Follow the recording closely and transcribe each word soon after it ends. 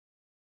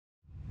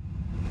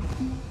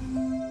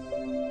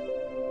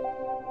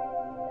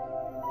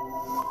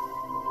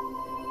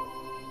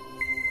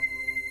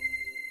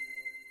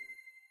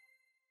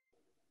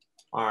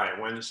All right,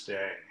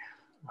 Wednesday,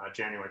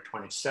 January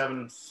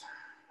 27th,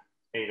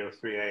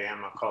 8:03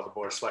 a.m. I'll call the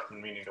Board of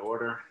Selectmen meeting to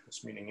order.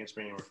 This meeting is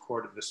being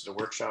recorded. This is a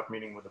workshop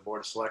meeting with the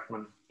Board of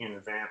Selectmen in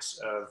advance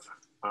of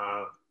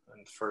the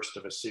first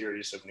of a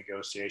series of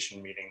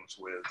negotiation meetings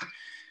with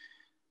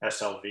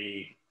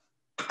SLV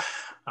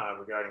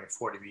regarding a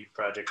 40B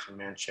project in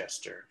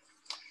Manchester.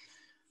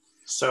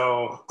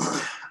 So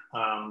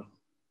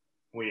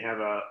we have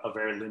a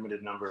very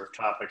limited number of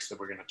topics that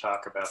we're going to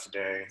talk about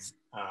today,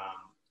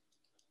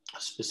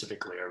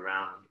 specifically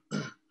around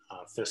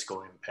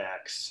fiscal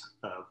impacts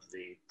of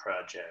the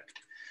project.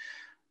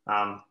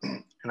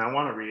 And I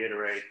want to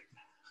reiterate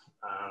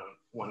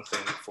one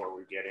thing before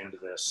we get into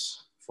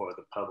this for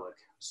the public.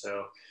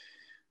 So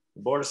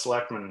the Board of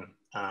Selectmen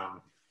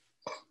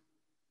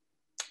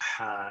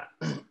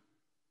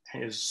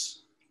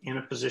is in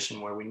a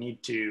position where we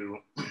need to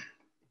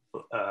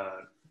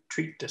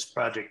treat this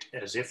project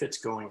as if it's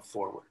going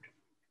forward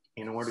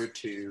in order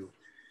to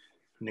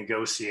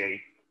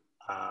negotiate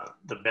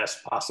the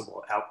best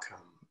possible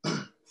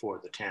outcome for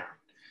the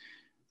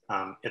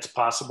town. It's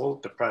possible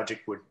the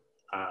project would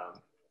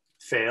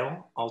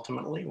fail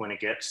ultimately when it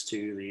gets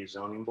to the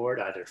zoning board,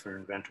 either for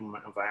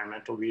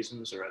environmental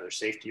reasons or other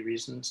safety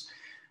reasons.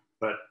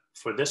 But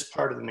for this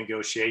part of the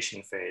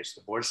negotiation phase,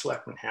 the Board of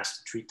Selectmen has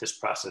to treat this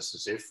process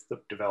as if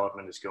the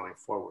development is going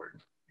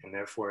forward, and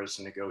therefore is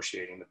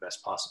negotiating the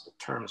best possible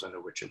terms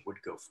under which it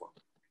would go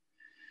forward.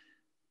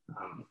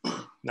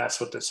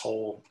 That's what this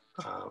whole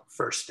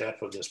first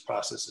step of this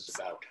process is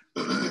about.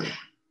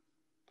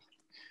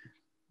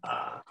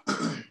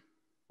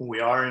 We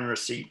are in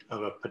receipt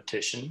of a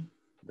petition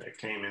that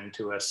came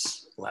into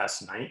us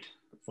last night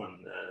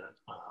from the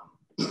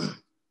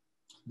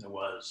that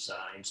was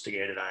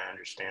instigated, I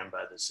understand,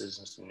 by the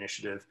Citizens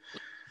Initiative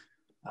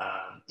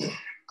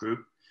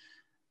group,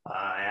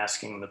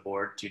 asking the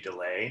board to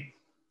delay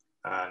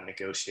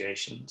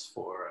negotiations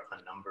for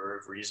a number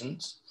of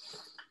reasons.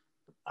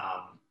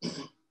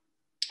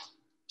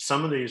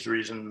 Some of these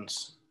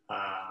reasons,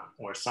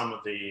 or some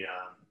of the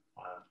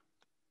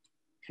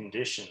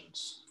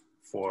conditions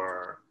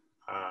for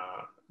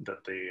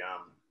that the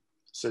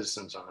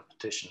citizens on the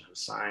petition have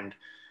signed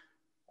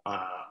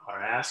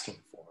are asking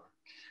for,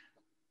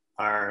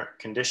 are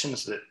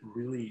conditions that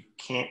really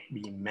can't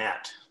be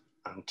met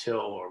until,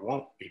 or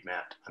won't be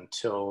met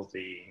until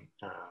the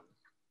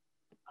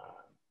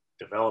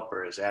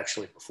developer is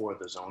actually before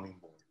the zoning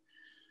board.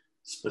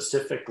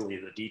 Specifically,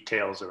 the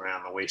details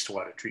around the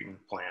wastewater treatment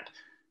plant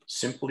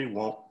simply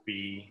won't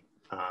be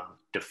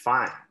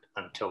defined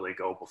until they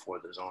go before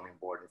the zoning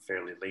board and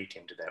fairly late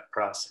into that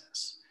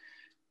process.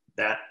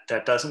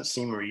 That doesn't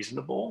seem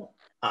reasonable,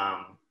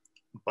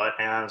 but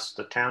as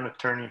the town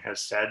attorney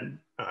has said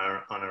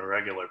on a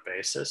regular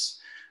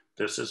basis,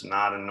 this is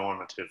not a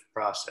normative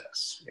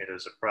process. It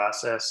is a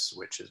process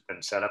which has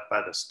been set up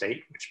by the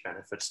state, which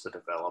benefits the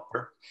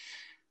developer.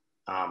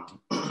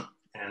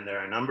 And there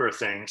are a number of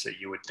things that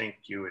you would think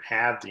you would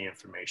have the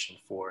information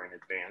for in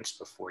advance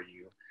before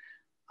you,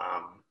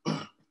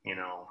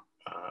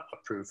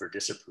 approve or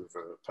disapprove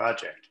of a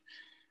project.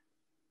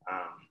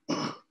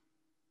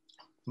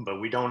 But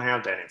we don't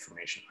have that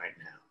information right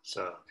now.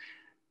 So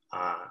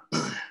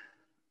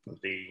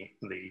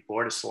the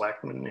Board of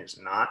Selectmen is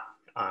not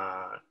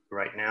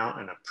right now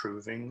an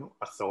approving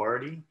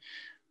authority.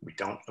 We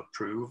don't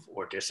approve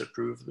or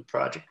disapprove the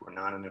project. We're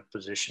not in a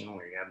position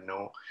where you have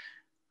no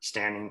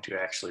standing to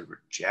actually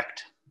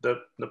reject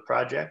the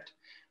project.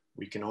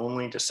 We can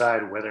only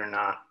decide whether or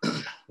not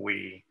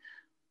we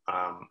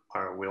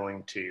are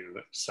willing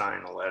to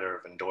sign a letter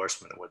of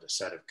endorsement with a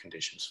set of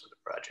conditions for the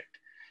project.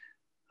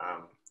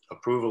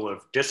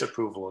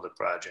 Disapproval of the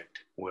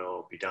project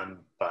will be done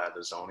by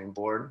the zoning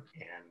board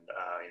and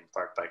in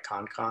part by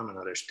Concom and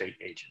other state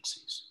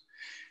agencies.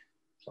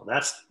 So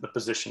that's the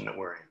position that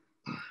we're in.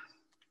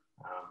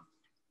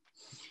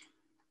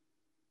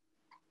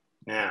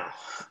 Now,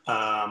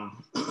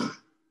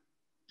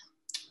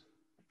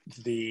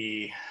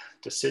 the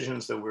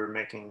decisions that we're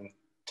making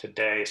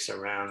today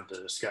surround the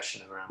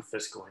discussion around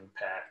fiscal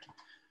impact.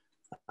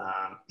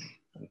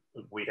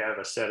 We have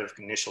a set of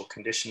initial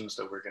conditions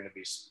that we're going to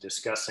be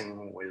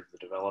discussing with the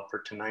developer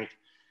tonight.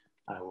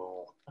 I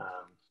will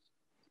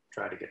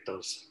try to get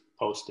those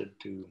posted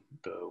to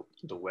the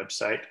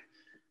website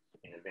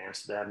in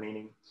advance of that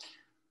meeting.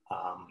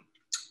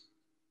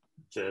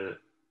 The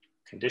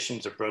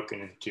conditions are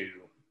broken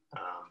into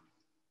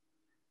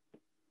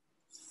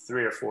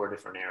 3 or 4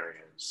 different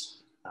areas.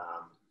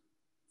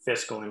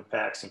 Fiscal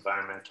impacts,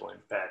 environmental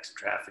impacts,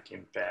 traffic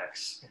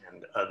impacts,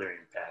 and other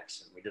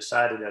impacts. And we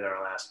decided at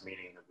our last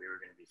meeting that we were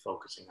going to be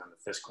focusing on the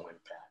fiscal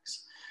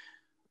impacts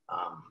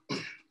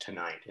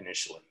tonight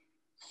initially,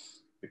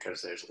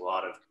 because there's a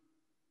lot of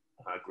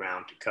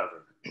ground to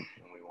cover.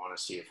 And we want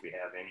to see if we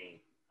have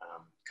any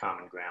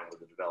common ground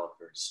with the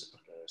developers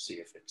to see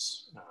if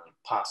it's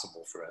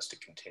possible for us to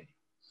continue.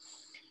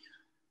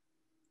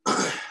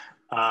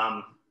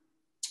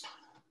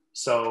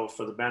 So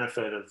for the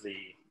benefit of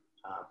the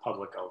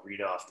public, I'll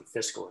read off the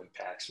fiscal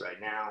impacts right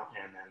now,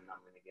 and then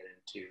I'm going to get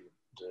into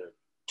the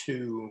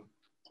 2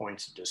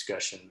 points of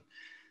discussion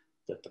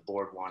that the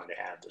board wanted to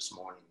have this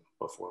morning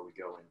before we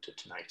go into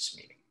tonight's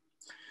meeting.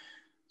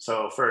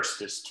 So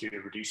first is to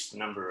reduce the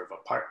number of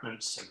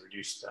apartments and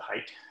reduce the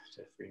height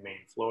to 3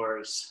 main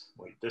floors.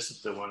 This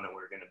is the one that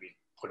we're going to be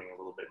putting a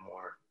little bit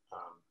more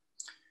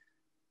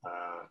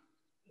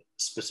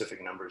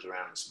specific numbers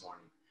around this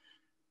morning.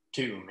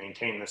 2,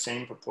 maintain the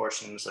same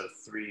proportions of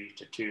 3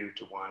 to 2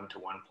 to 1 to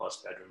 1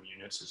 plus bedroom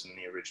units as in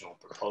the original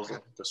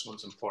proposal. This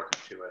one's important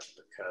to us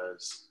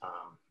because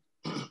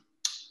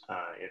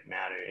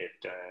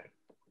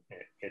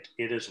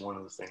it is one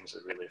of the things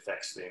that really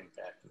affects the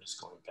impact, the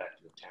fiscal impact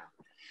of the town.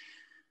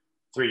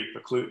 3,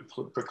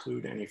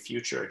 preclude any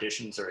future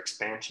additions or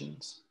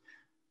expansions.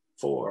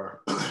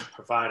 4,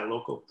 provide a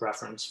local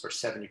preference for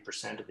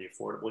 70% of the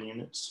affordable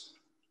units.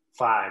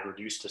 5,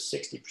 reduce to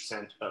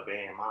 60% of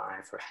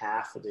AMI for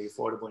half of the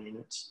affordable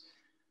units.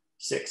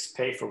 6,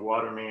 pay for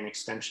water main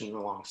extension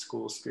along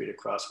School Street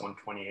across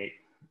 128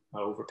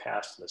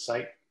 overpass to the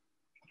site.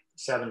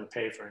 7,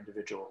 pay for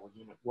individual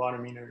unit water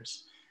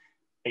meters.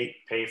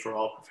 8, pay for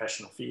all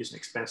professional fees and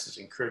expenses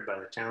incurred by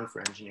the town for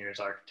engineers,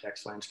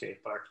 architects,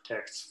 landscape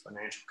architects,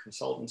 financial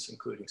consultants,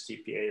 including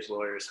CPAs,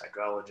 lawyers,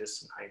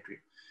 hydrologists, and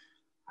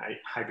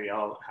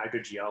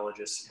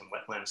hydrogeologists and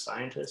wetland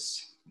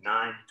scientists.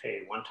 9,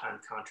 pay a one-time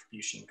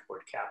contribution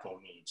toward capital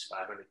needs,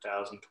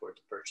 $500,000 toward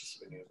the purchase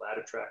of a new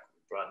ladder truck. We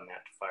broadened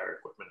that to fire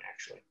equipment,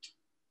 actually.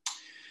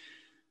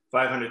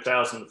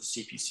 $500,000 of the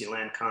CPC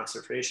Land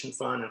Conservation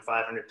Fund, and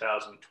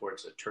 $500,000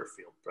 towards the turf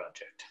field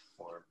project,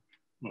 or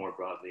more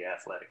broadly,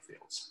 athletic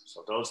fields.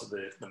 So those are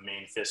the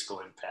main fiscal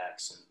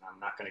impacts, and I'm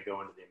not going to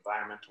go into the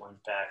environmental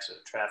impacts or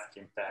the traffic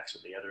impacts or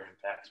the other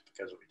impacts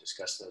because we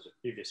discussed those at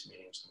previous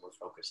meetings, and we're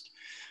focused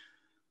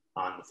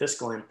on the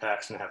fiscal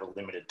impacts and have a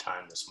limited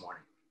time this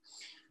morning.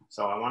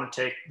 So I want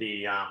to take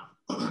the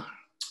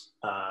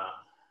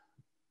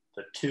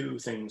 2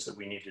 things that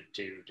we needed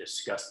to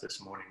discuss this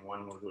morning.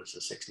 One was the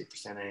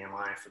 60%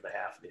 AMI for the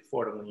half of the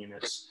affordable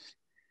units,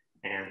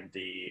 and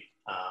the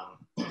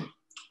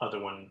other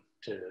one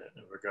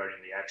regarding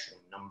the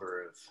actual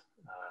number of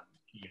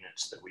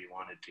units that we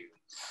wanted to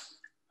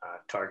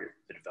target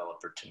the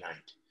developer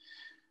tonight.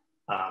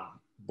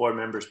 Board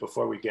members,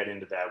 before we get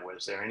into that,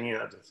 was there any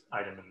other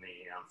item in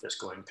the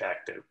fiscal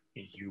impact that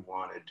you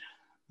wanted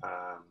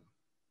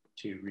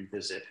to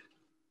revisit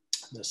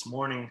this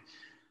morning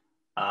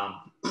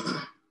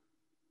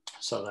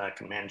so that I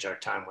can manage our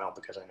time well,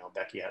 because I know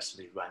Becky has to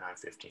leave by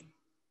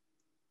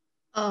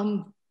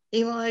 9:15.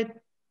 Eli,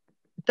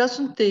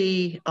 doesn't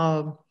the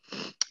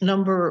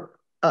number,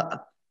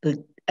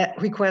 the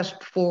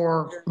request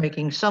for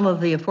making some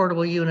of the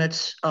affordable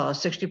units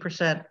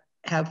 60%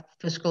 have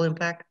fiscal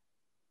impact?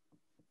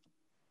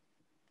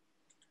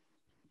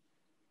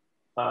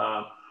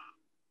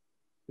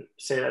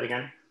 Say that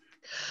again.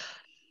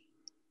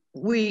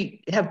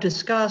 We have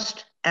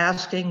discussed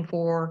asking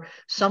for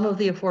some of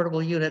the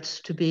affordable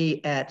units to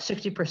be at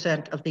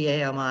 60% of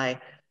the AMI,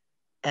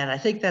 and I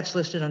think that's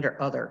listed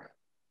under other.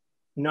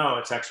 No,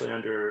 it's actually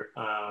under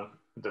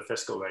the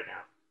fiscal right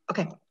now.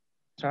 Okay,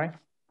 sorry,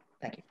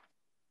 thank you.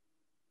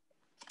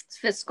 It's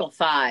fiscal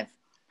 5.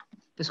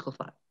 Fiscal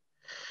 5.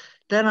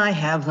 Then I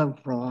have the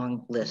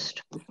wrong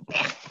list.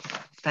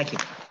 Thank you.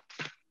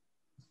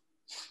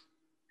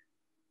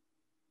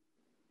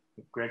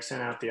 Greg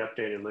sent out the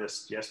updated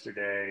list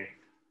yesterday.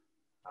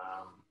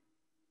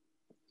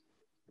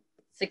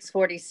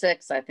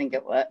 646, I think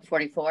it was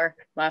 44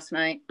 last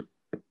night.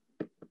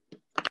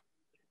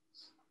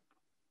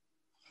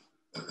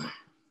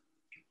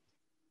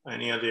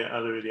 Any of the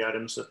other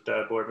items that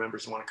board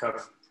members want to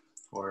cover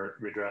or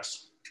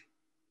redress?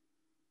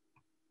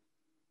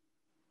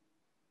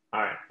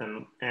 All right,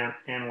 and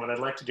what I'd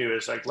like to do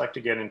is I'd like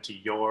to get into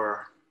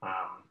your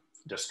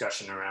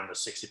discussion around the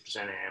 60%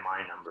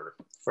 AMI number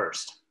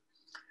first.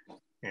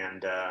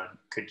 And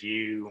could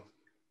you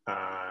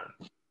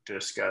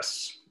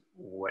discuss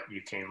what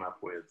you came up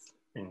with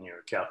in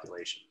your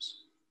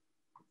calculations?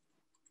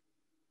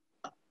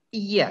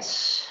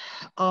 Yes.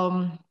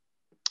 I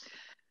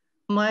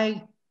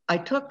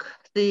took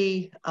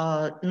the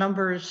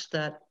numbers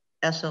that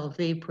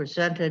SLV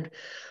presented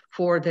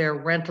for their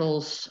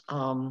rentals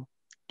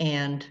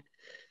and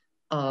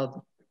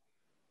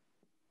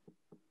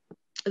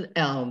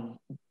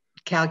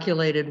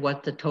calculated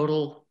what the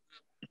total,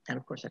 and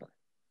of course I don't,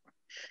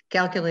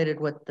 calculated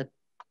what the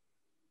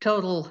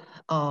total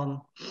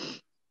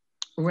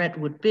rent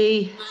would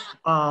be,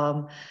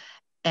 and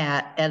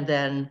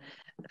then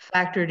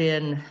factored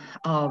in,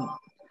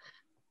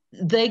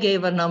 they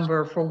gave a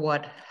number for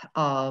what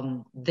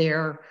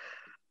their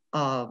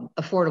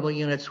affordable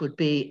units would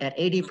be at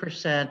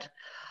 80%.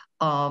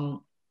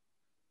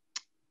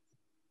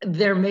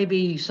 There may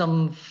be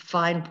some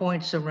fine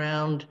points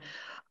around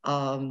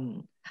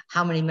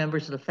how many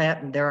members of the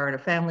family there are in a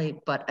family,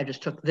 but I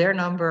just took their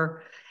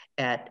number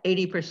at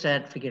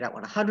 80%, figured out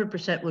what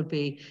 100% would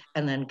be,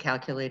 and then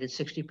calculated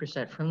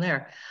 60% from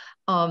there.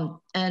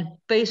 And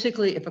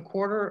basically, if a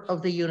quarter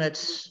of the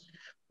units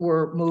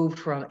were moved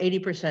from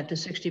 80% to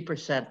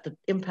 60%, the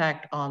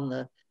impact on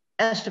the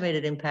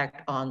estimated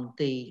impact on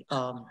the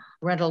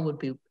rental would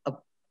be a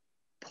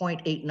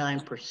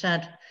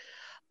 0.89%.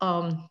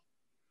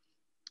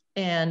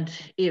 And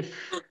if,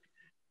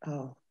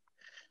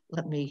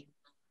 let me,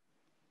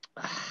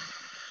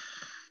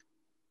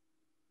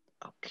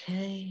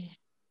 okay.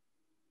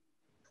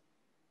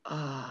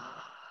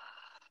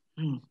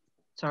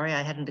 Sorry,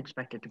 I hadn't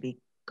expected to be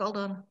called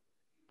on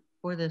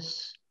for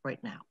this right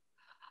now.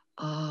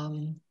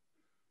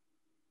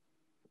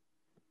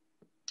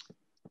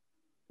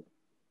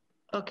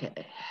 Okay.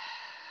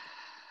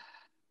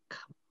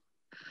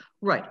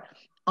 Right.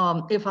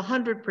 If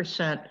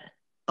 100%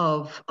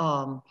 of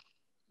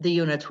the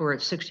units were at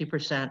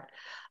 60%,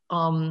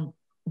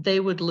 they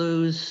would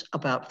lose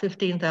about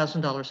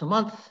 $15,000 a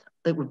month.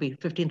 It would be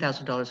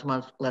 $15,000 a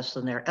month less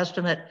than their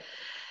estimate,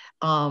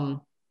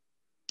 or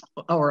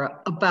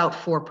about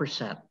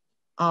 4%.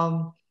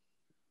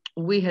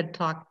 We had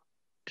talked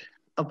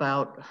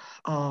about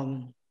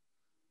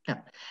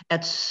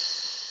at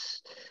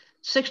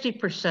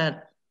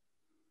 60%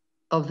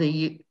 of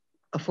the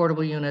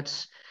affordable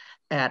units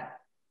at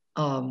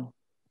 60%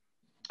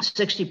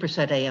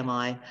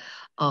 AMI,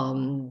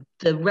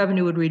 the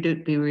revenue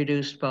would be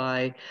reduced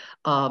by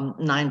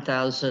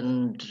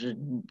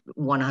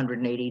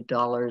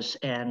 $9,180,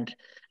 and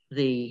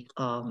the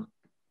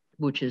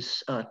which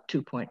is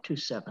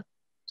 2.27.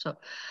 So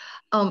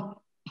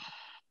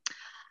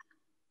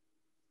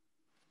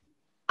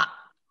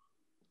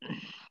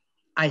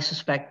I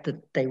suspect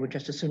that they would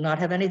just as soon not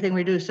have anything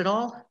reduced at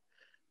all,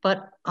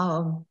 but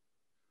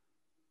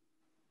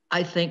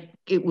I think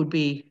it would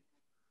be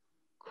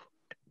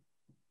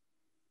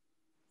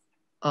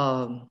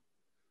in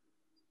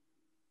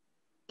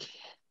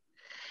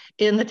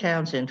the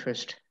town's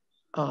interest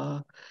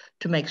to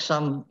make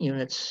some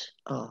units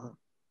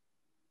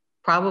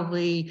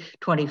probably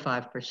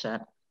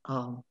 25%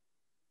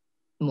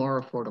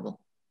 more affordable.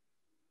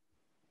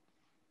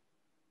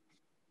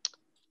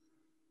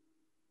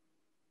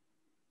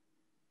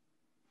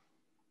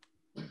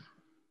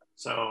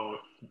 So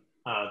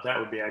that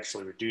would be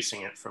actually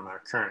reducing it from our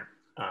current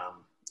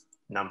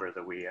number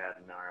that we had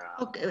in our.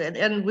 Okay,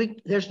 and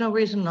there's no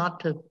reason not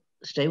to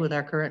stay with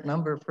our current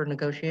number for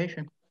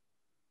negotiation.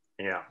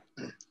 Yeah.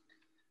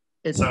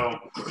 So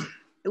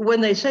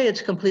when they say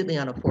it's completely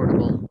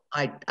unaffordable,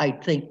 I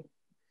think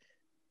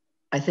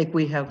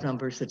we have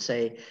numbers that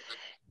say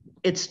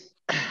it's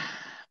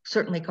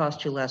certainly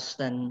cost you less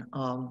than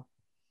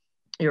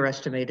your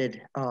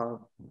estimated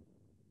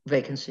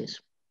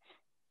vacancies.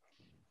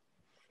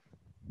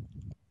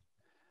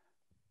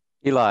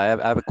 Eli,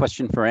 I have a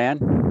question for Ann.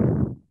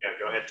 Yeah,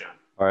 go ahead, John.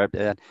 All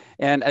right,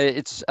 and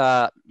it's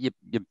all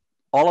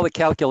of the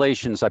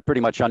calculations I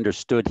pretty much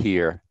understood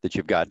here that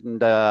you've got,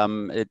 and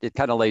it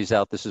kind of lays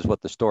out this is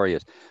what the story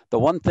is. The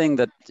one thing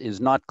that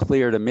is not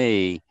clear to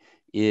me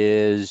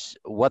is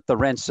what the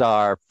rents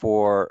are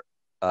for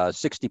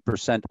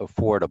 60%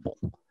 affordable.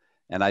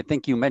 And I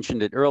think you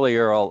mentioned it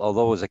earlier,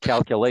 although it was a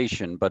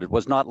calculation, but it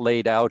was not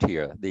laid out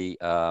here. The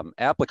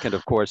applicant,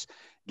 of course,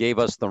 gave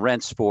us the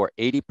rents for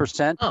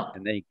 80%,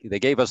 and they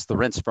gave us the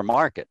rents for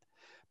market.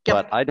 Yep.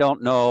 But I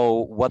don't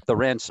know what the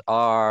rents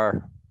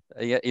are.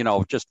 You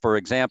know, just for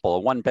example, a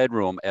one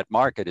bedroom at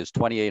market is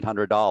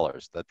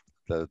 $2,800. That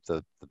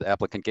the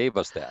applicant gave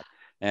us that,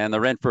 and the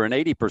rent for an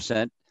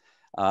 80%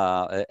 for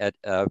an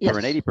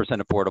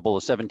 80% affordable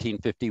is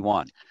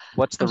 $1,751.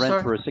 What's the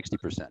rent for a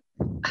 60%?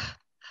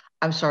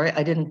 I'm sorry,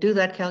 I didn't do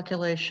that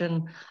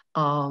calculation.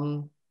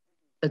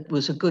 It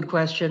was a good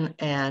question,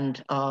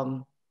 and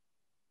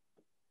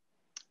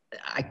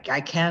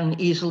I can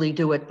easily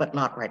do it, but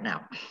not right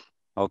now.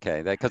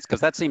 Okay, because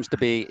that seems to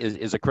be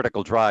is a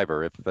critical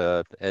driver. If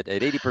at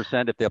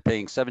 80%, if they're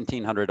paying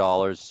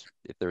 $1,700,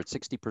 if they're at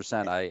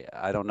 60%,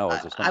 I don't know.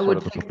 Is there some sort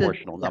of a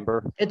proportional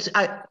number? It's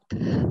I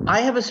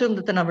have assumed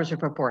that the numbers are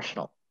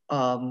proportional,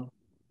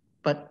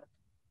 but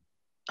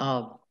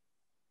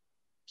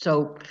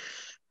so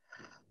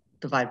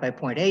divide by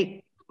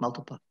 0.8,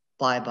 multiply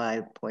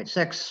by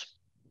 0.6.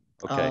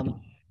 Okay.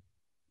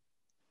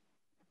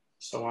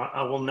 So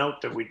I will note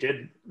that we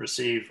did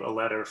receive a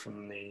letter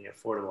from the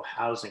Affordable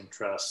Housing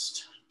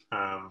Trust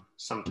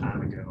some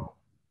time ago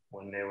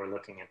when they were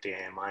looking at the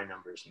AMI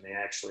numbers, and they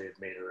actually had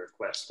made a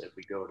request that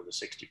we go to the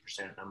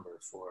 60% number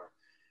for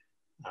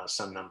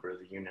some number of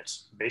the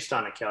units based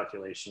on a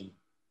calculation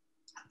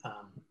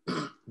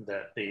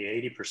that the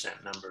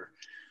 80% number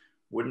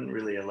wouldn't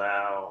really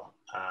allow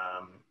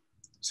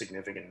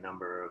significant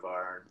number of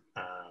our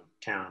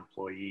town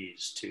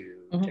employees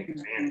to take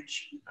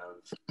advantage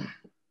of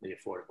the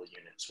affordable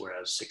units,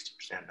 whereas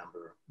 60%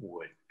 number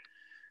would.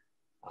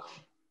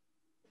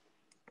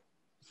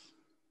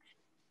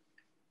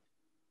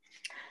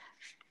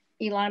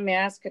 Eli, may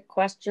I ask a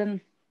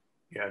question?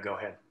 Yeah, go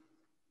ahead.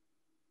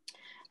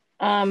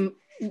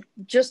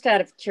 Just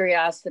out of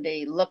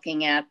curiosity,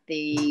 looking at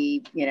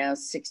the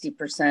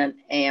 60%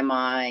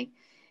 AMI,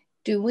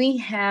 do we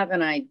have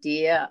an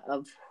idea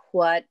of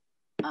what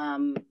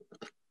on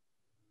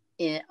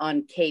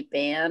Cape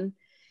Ann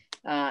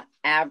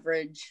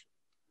average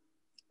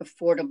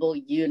affordable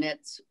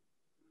units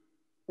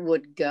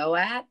would go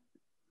at?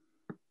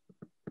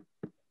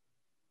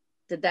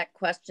 Did that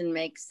question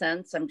make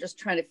sense? I'm just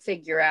trying to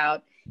figure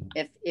out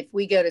if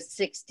we go to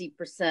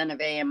 60% of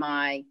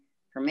AMI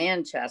for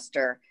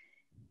Manchester,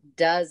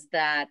 does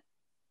that,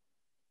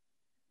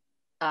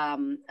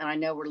 and I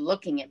know we're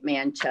looking at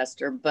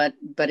Manchester, but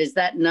is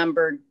that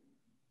number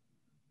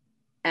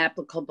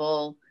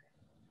applicable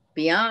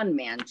beyond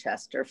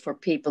Manchester for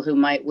people who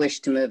might wish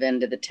to move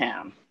into the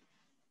town?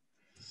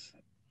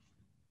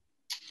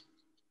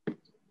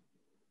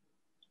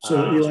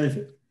 So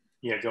Eli,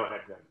 yeah, go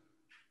ahead, Greg.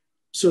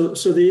 So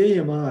the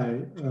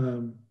AMI,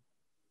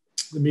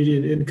 the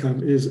median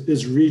income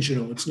is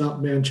regional. It's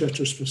not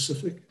Manchester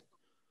specific.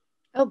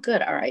 Oh,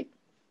 good. All right.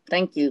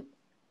 Thank you.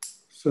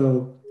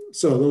 So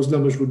those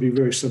numbers would be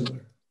very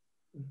similar.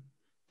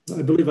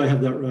 I believe I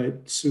have that right.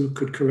 Sue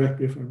could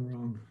correct me if I'm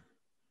wrong.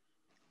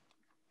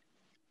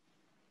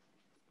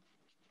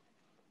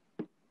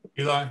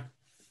 Eli?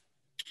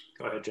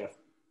 Go ahead, Jeff.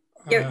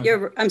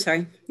 I'm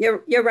sorry.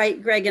 You're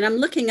right, Greg. And I'm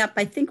looking up,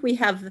 I think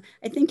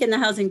in the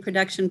housing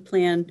production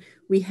plan,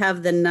 we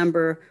have the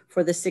number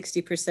for the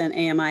 60%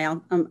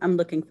 AMI. I'm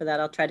looking for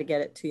that. I'll try to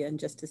get it to you in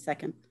just a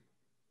second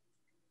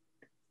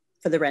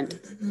for the rent.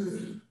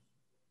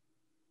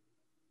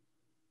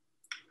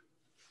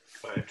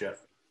 Go ahead,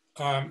 Jeff.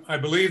 I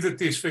believe that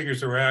these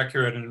figures are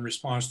accurate in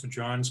response to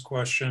John's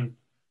question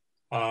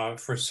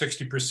for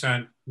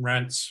 60%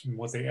 rents and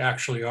what they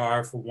actually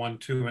are for 1,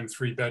 2, and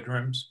 3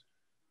 bedrooms.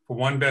 For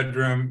 1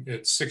 bedroom,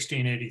 it's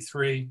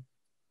 $1,683.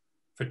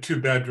 For 2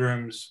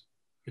 bedrooms,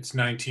 it's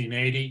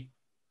 $1,980.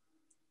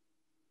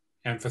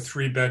 And for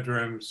 3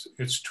 bedrooms,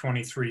 it's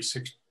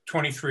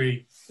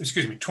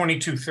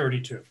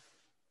 $2,232.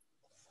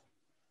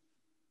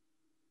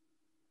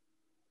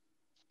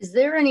 Is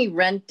there any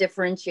rent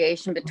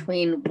differentiation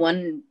between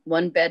one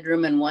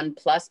bedroom and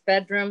 1+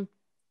 bedroom?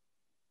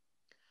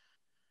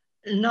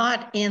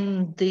 Not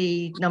in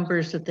the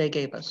numbers that they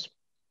gave us.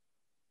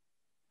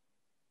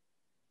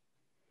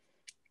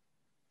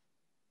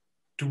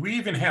 Do we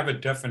even have a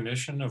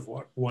definition of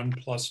what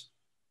 1+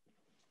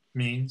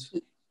 means?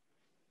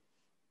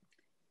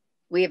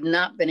 We have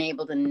not been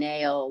able to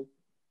nail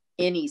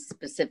any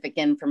specific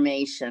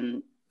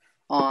information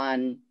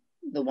on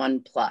the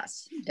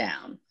 1+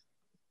 down,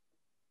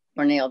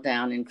 or nail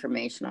down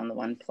information on the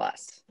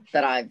 1+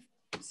 that I've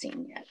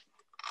seen yet.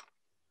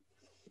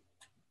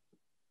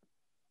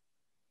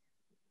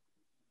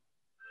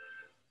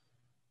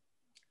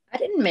 I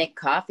didn't make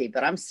coffee,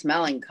 but I'm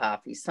smelling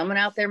coffee. Someone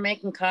out there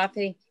making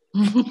coffee?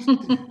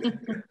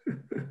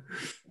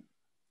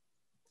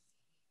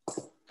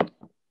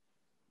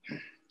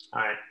 All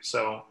right,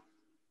 so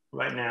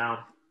right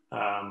now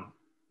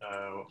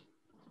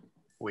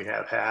we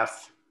have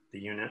half the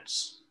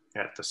units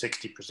at the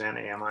 60%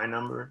 AMI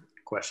number.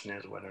 The question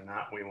is whether or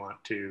not we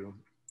want to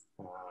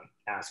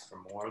ask for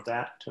more of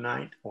that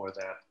tonight, or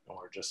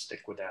just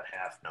stick with that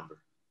half number.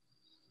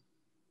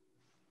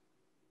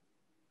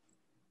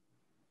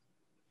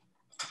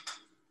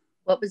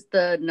 What was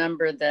the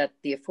number that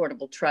the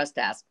Affordable Trust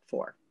asked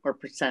for, or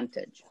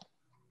percentage?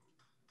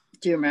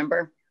 Do you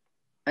remember?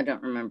 I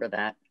don't remember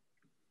that.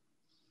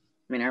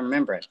 I mean, I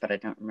remember it, but I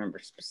don't remember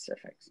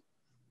specifics.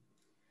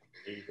 I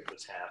believe it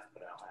was half,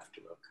 but I'll have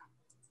to look.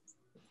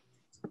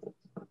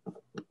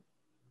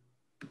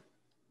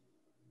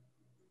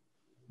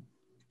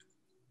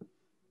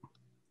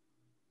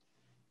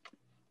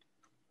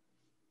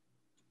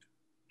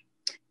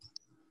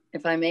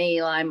 If I may,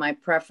 Eli, my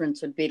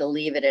preference would be to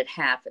leave it at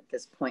half at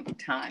this point in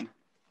time.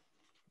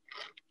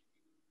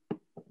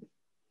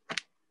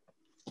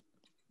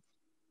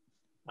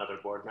 Other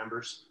board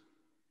members?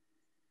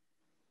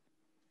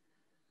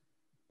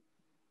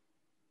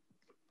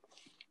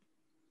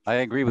 I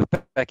agree with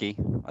Becky.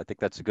 I think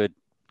that's a good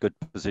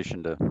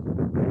position to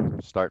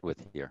start with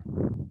here.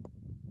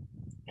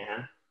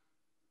 Anne?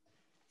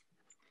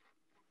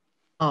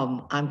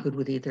 I'm good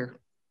with either.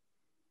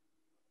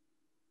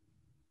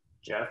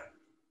 Jeff?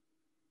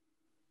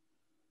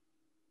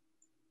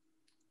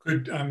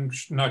 Good. I'm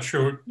not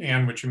sure,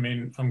 Anne, what you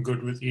mean. I'm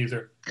good with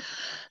either.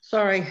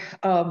 Sorry.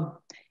 The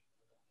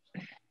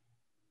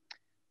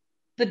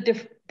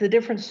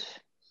difference.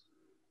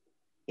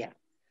 Yeah.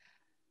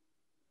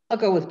 I'll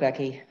go with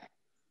Becky.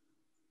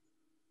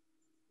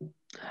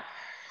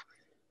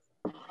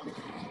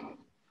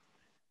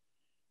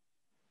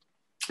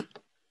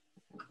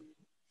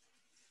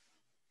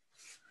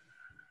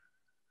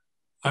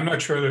 I'm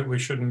not sure that we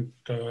shouldn't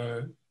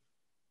go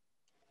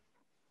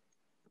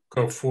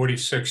 40,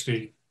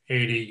 60,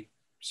 80,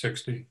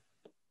 60.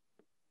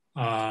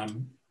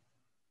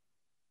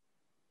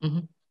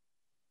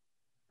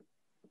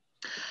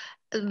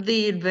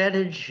 The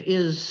advantage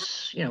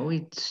is,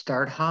 we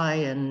start high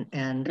and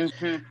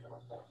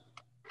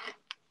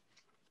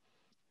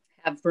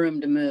have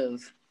room to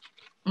move.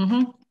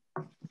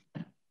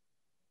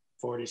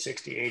 40,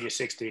 60, 80,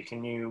 60.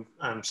 Can you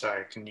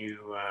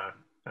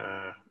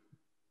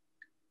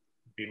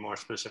be more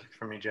specific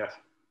for me, Jeff?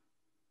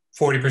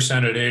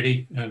 40% at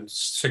 80 and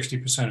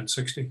 60% at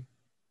 60.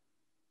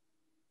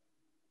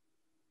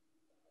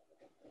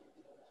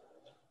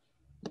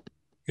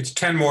 It's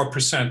 10% more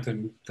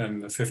than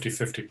the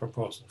 50-50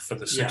 proposal for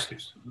the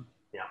 60s.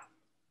 Yeah.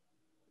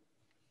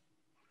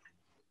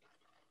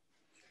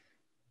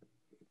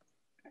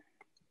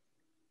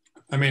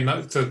 I mean,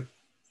 the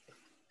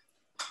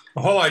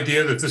whole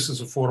idea that this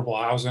is affordable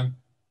housing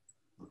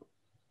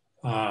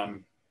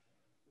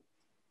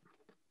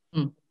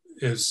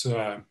is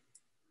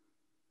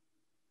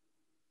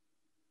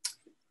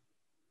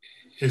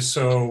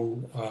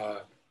so,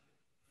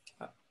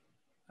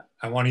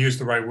 I want to use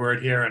the right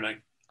word here,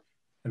 and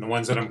the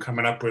ones that I'm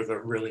coming up with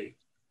are really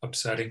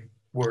upsetting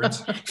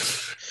words.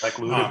 Like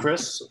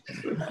ludicrous?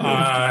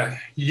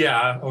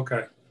 Yeah,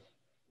 okay.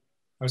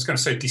 I was going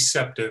to say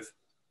deceptive.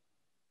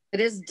 It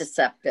is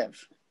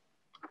deceptive.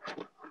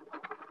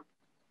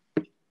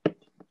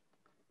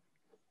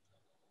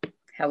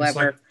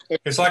 However,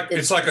 it's like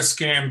a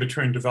scam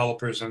between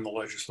developers and the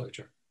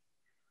legislature.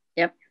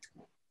 Yep.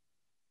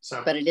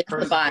 So, but it is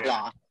the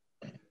bylaw.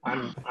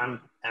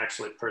 I'm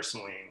actually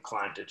personally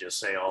inclined to just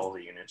say all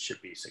the units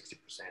should be 60%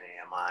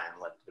 AMI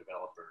and let the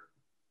developer.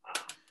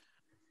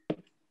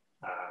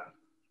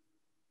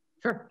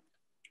 Sure.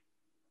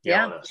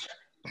 Yeah.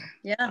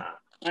 Yeah.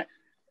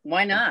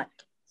 Why not?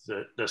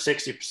 The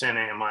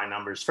 60% AMI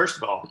numbers. First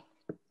of all,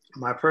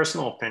 my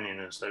personal opinion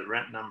is that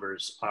rent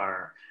numbers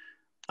are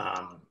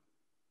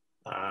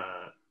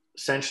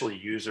essentially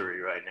usury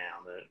right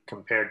now. That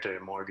compared to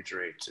mortgage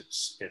rates,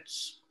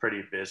 it's pretty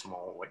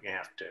abysmal what you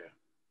have to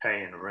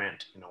pay in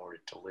rent in order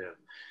to live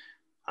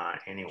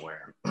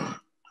anywhere.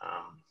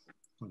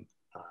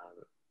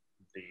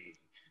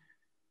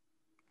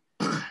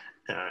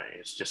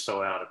 It's just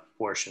so out of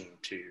proportion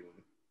to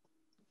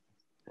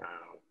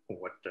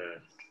what the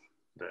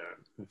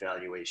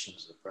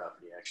valuations of the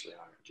property actually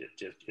are.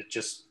 It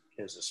just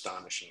is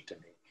astonishing to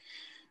me,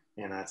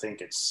 and I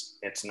think it's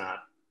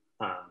not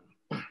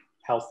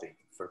healthy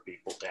for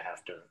people to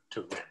have to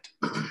rent.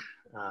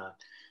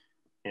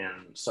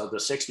 And so the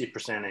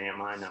 60%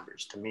 AMI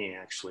numbers to me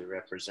actually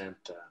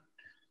represent,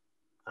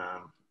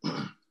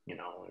 you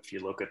know, if you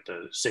look at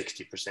the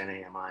 60%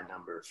 AMI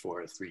number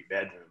for a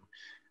 3-bedroom,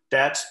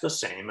 that's the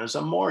same as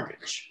a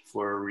mortgage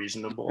for a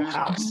reasonable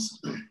house.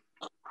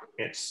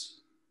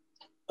 It's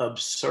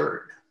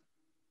absurd.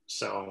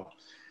 So,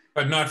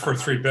 but not for a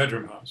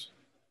 3-bedroom house.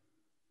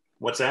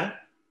 What's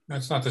that?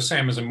 That's not the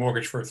same as a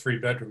mortgage for a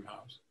 3-bedroom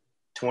house.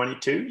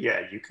 22,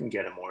 yeah, you can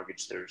get a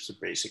mortgage. There's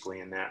basically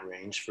in that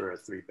range for a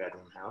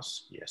 3-bedroom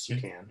house. Yes, you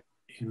can.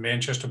 In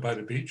Manchester by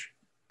the beach?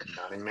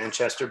 Not in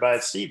Manchester by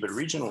the sea, but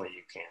regionally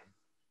you can.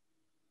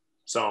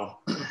 So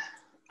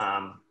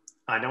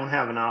I don't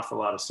have an awful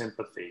lot of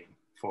sympathy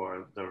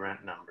for the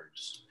rent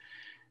numbers.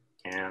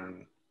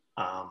 And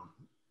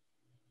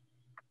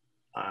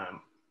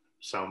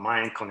so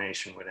my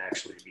inclination would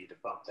actually be to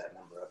bump that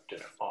number up to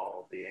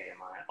all of the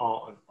AMI,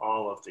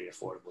 all of the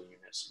affordable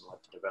units, and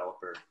let the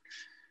developer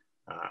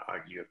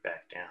argue it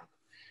back down.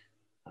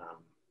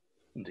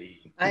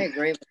 I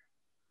agree with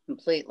you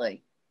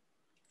completely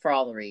for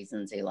all the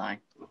reasons, Eli.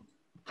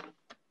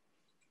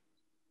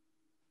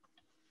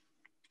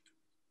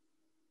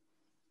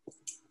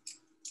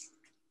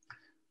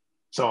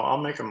 So I'll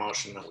make a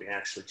motion that we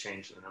actually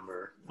change the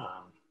number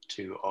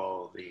to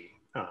all the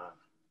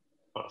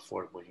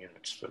affordable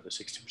units for the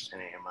 60%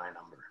 AMI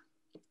number.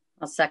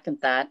 I'll second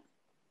that.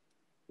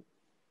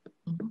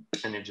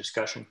 Any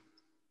discussion?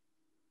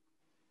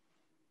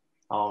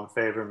 All in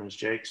favor, Ms.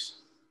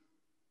 Jakes?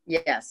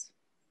 Yes.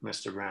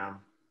 Mr. Brown?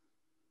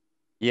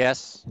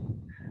 Yes.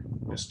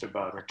 Mr.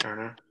 Bobber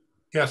Turner?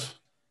 Yes.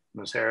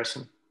 Ms.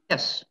 Harrison?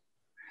 Yes.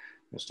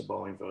 Mr.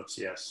 Bowling votes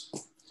yes.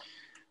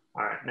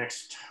 All right,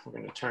 next we're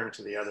going to turn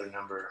to the other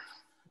number.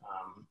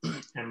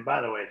 And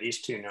by the way,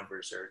 these two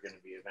numbers are going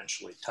to be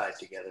eventually tied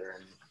together,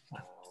 and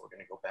we're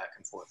going to go back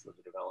and forth with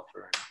the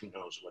developer, and who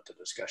knows what the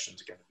discussion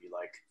is going to be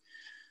like.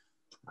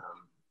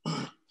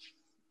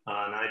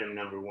 On item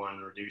number 1,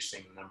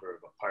 reducing the number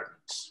of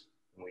apartments.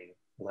 We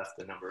left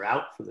the number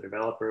out for the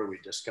developer. We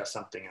discussed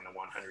something in the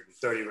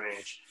 130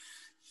 range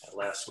at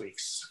last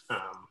week's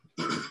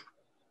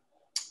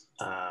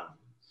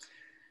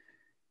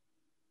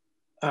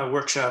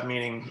workshop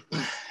meeting.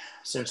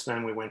 Since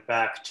then, we went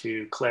back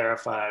to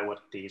clarify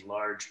what the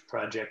large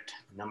project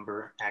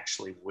number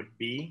actually would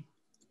be.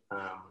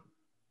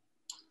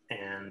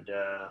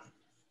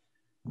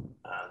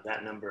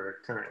 That number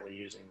currently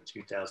using the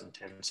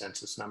 2010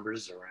 census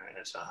numbers around,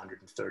 it's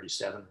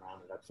 137,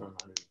 rounded up from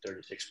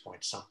 136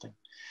 point something.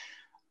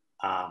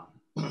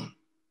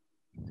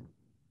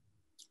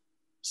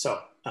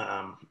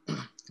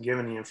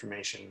 Given the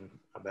information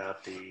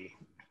about the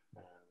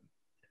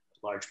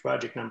large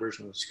project numbers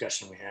and the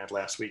discussion we had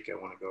last week, I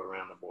want to go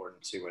around the board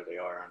and see where they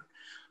are and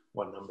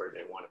what number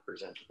they want to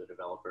present to the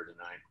developer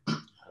tonight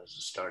as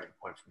a starting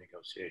point for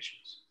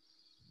negotiations.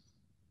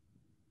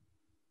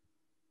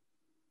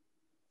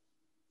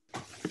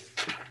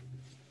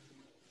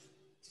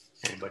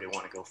 Anybody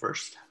want to go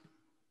first?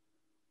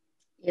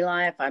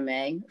 Eli, if I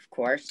may, of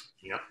course.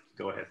 Yep,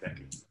 go ahead,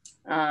 Becky.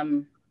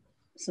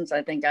 Since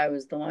I think I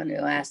was the one who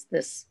asked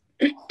this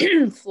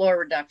floor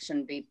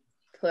reduction be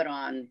put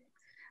on.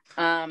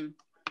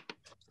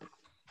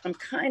 I'm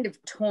kind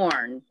of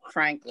torn,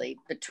 frankly,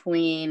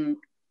 between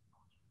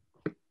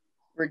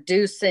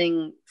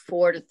reducing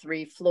 4 to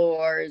 3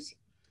 floors.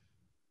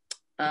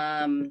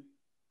 I'm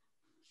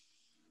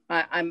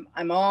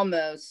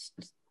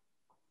almost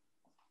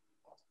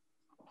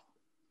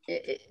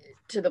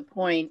to the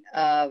point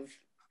of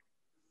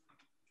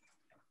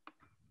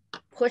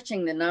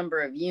pushing the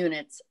number of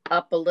units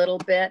up a little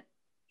bit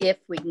if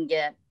we can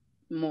get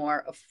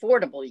more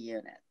affordable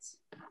units.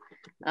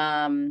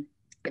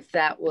 If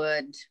that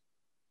would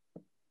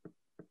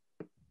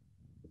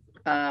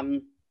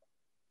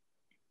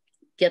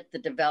get the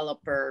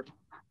developer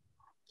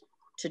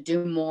to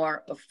do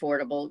more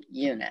affordable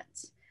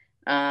units.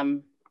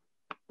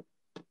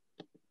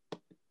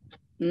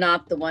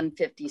 Not the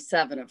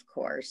 157, of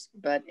course,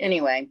 but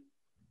anyway,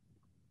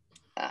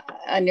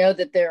 I know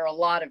that there are a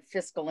lot of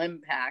fiscal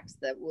impacts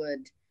that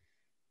would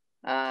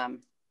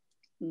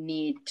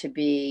need to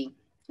be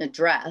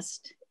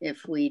addressed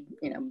if we,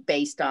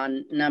 based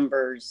on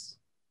numbers,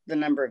 the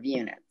number of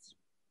units.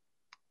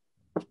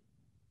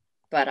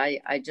 But I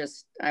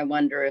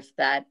wonder if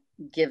that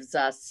gives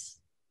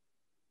us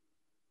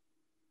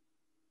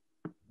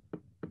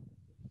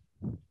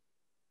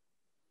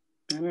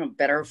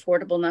better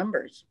affordable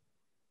numbers.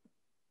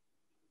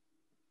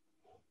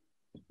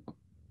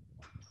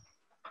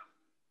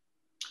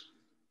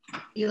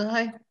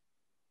 Eli?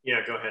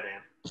 Yeah, go ahead,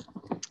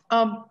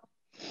 Ann.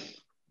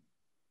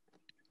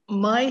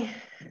 My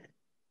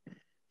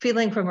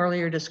feeling from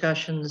earlier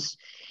discussions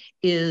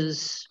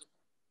is,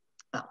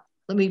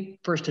 let me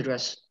first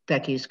address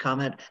Becky's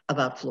comment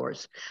about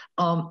floors.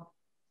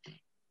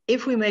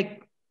 If we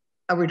make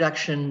a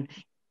reduction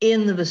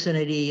in the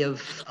vicinity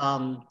of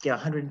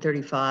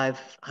 135,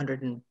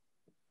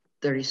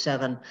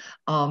 137,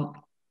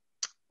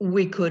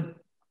 we could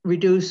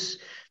reduce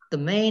the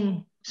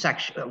main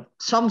section,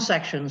 some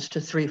sections, to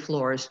 3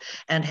 floors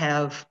and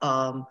have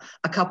a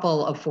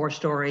couple of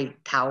 4-story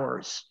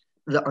towers,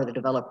 or the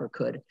developer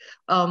could,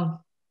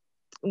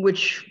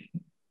 which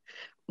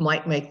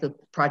might make the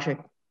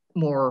project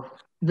more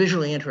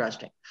visually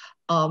interesting.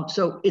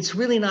 So it's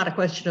really not a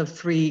question of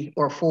 3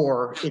 or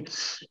 4.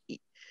 It's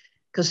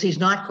because he's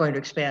not going to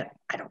expand.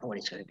 I don't know what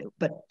he's going to do,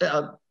 but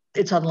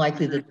it's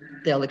unlikely that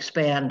they'll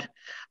expand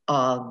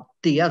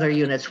the other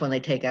units when they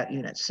take out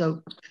units.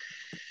 So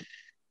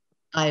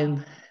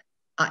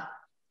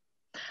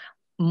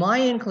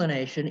my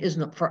inclination is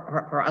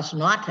for us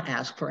not to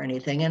ask for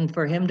anything and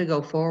for him to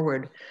go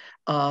forward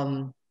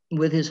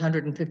with his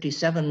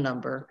 157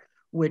 number,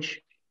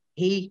 which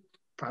he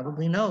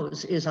probably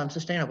knows is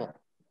unsustainable.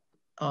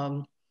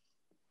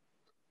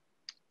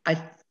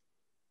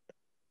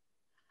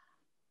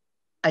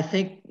 I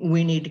think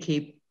we need to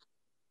keep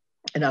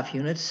enough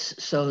units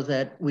so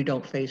that we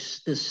don't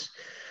face this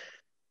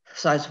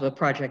size of a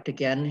project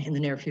again in the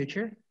near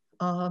future.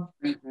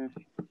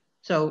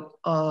 So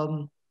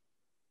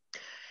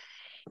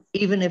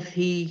even if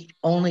he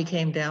only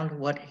came down to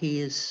what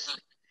he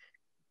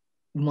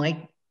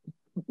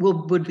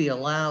would be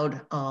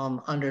allowed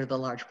under the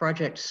large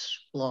projects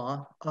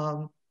law,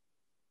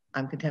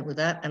 I'm content with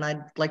that, and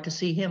I'd like to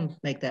see him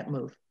make that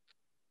move.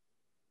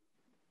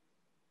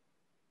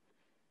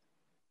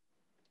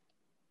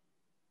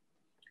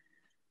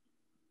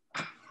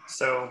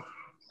 So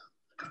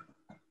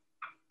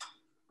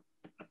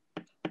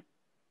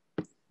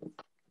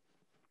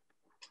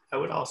I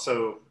would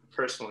also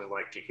personally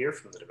like to hear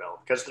from the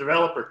developer, because the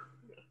developer,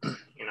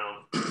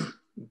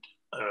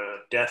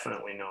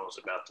 definitely knows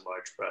about the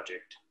large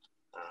project.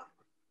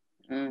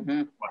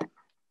 And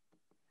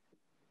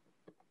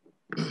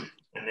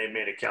they've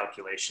made a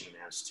calculation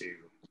as to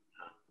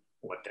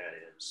what that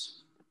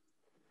is.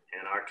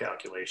 And our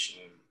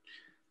calculation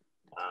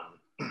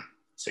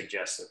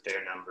suggests that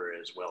their number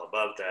is well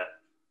above that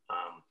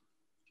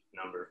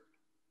number.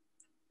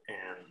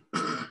 And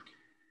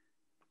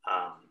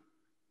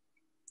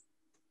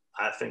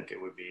I think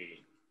it would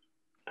be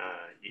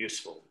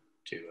useful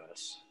to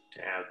us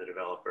to have the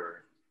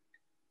developer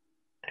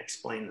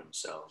explain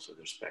themselves with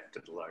respect to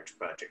the large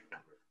project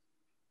number.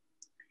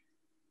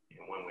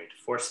 And one way to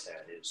force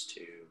that is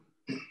to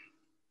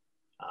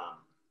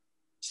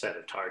set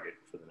a target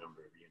for the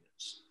number of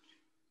units.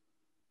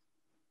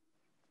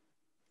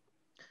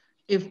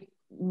 If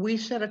we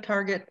set a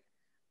target,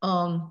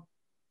 how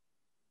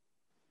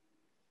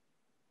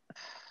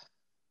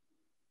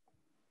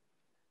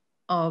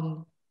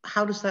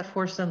does that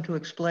force them to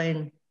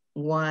explain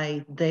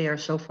why they are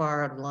so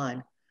far out of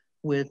line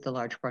with the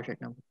large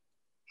project number?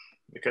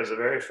 Because the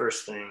very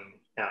first thing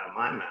out of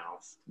my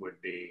mouth would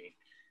be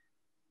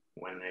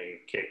when they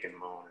kick and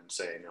moan and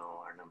say,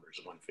 no, our number is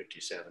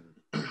 157,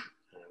 it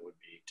would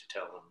be to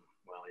tell them,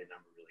 well, your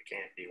number really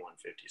can't be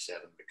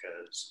 157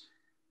 because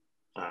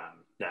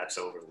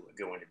that's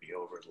going to be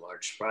over the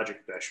large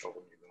project threshold,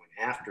 and you're going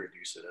to have to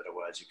reduce it.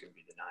 Otherwise, you can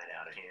be denied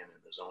out of hand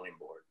in the zoning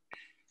board,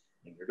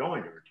 and you're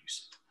going to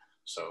reduce it.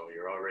 So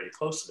you're already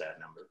close to that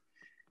number.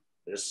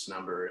 This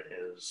number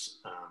is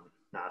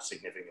not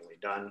significantly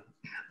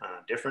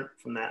different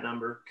from that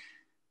number.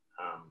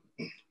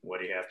 What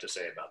do you have to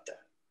say about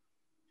that?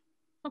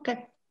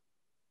 Okay.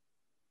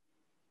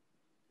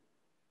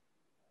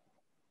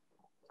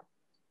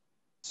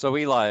 So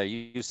Eli, are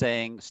you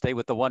saying stay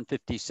with the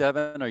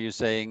 157, or are you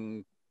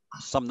saying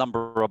some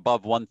number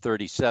above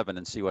 137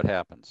 and see what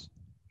happens?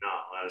 No,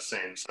 I was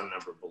saying some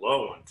number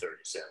below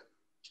 137.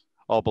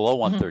 Oh, below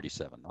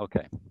 137.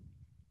 Okay.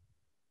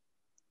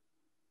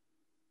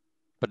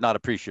 But not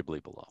appreciably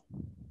below.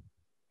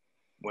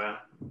 Well,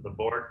 the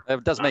board.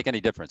 It doesn't make any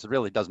difference. It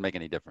really doesn't make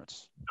any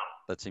difference. No.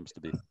 That seems to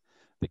be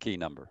the key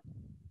number.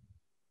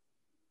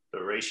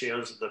 The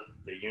ratios of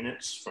the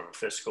units from a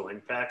fiscal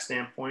impact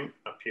standpoint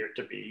appear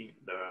to be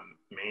the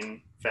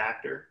main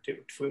factor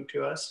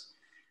to us.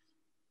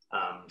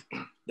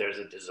 There's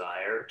a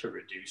desire to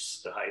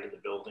reduce the height of the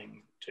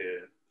building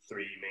to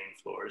 3 main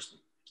floors,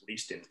 at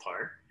least in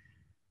part.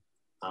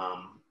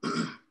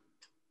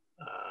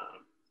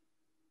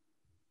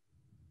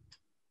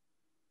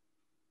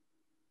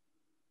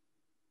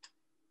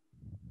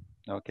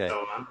 Okay.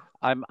 So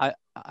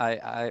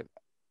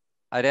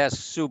I'd ask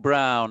Sue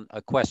Brown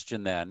a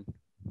question then.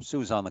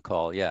 Sue's on the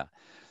call, yeah.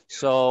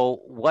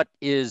 So what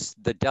is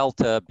the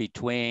delta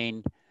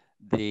between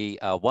the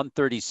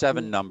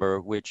 137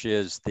 number, which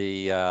is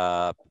the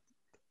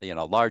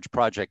large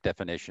project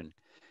definition,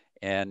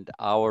 and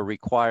our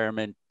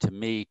requirement to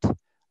meet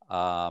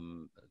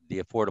the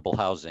affordable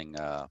housing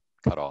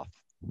cutoff?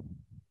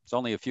 It's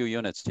only a few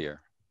units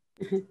here.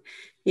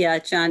 Yeah,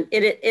 John,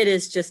 it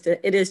is just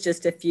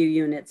a few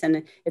units,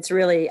 and it's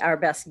really our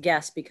best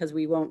guess because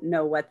we won't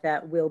know what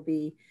that will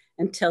be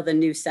until the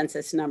new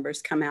census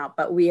numbers come out.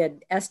 But we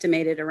had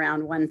estimated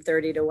around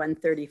 130 to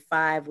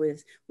 135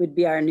 would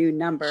be our new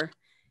number,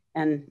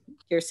 and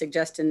you're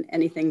suggesting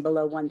anything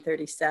below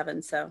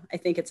 137. So I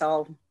think it's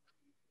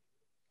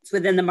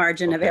within the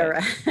margin of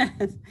error there.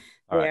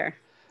 Right.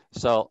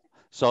 So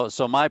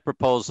my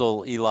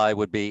proposal, Eli,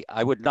 would be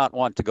I would not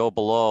want to go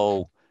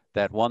below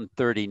that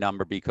 130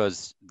 number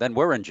because then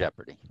we're in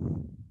jeopardy.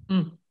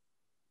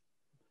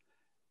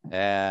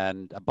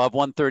 And above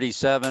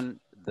 137,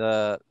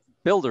 the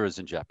builder is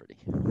in jeopardy.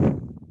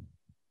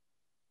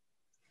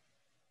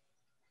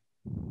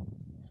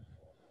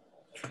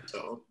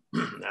 So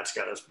that's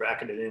got us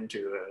bracketed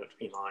into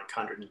a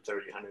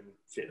 130,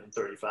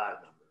 135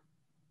 number.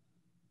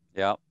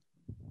 Yeah.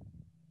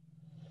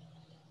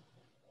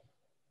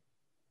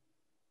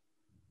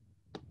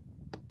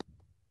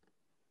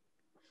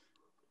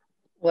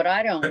 What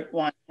I don't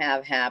want to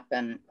have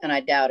happen, and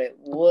I doubt it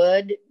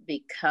would,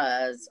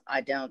 because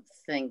I don't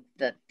think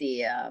that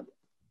the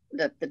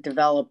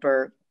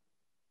developer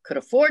could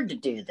afford to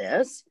do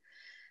this,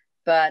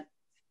 but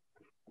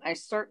I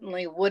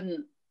certainly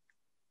wouldn't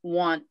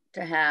want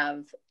to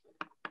have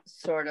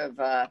sort of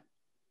the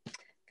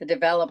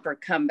developer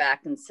come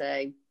back and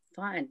say,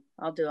 fine,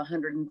 I'll do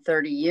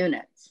 130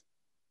 units,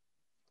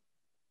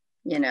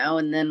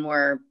 and then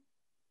we're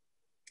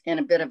in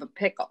a bit of a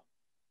pickle.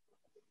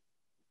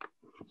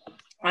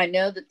 I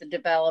know that the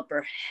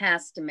developer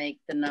has to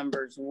make the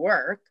numbers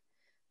work,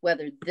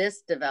 whether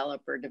this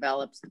developer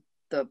develops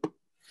the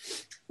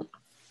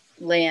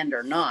land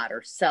or not,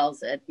 or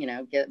sells it,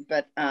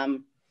 but I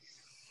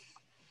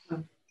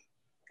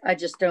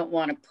just don't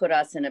want to put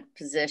us in a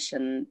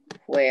position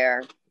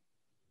where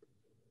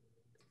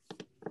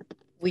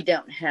we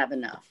don't have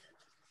enough.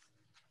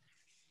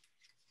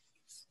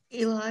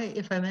 Eli,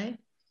 if I may?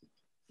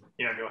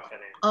 Yeah, go ahead.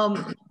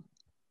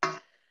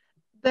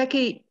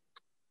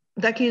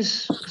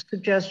 Becky's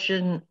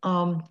suggestion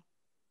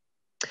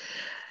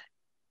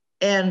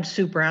and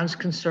Sue Brown's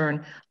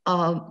concern,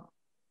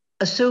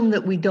 assume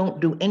that we don't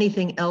do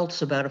anything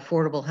else about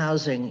affordable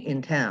housing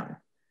in town.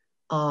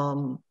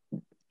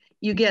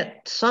 You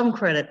get some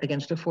credit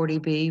against a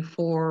 40B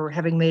for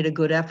having made a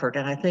good effort.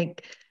 And I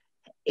think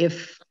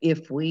if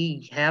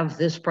we have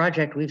this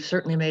project, we've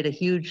certainly made a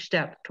huge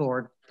step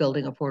toward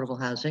building affordable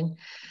housing.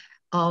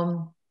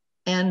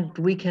 And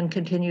we can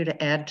continue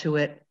to add to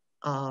it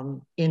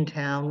in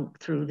town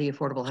through the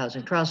Affordable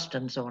Housing Trust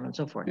and so on and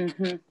so forth.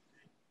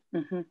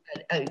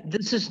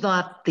 This is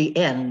not the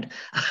end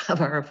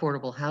of our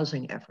affordable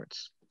housing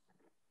efforts.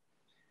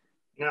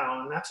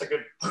 No, and that's a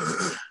good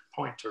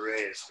point to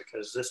raise,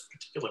 because this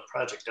particular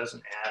project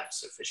doesn't add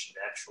sufficient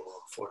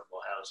actual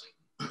affordable housing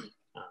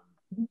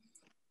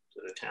to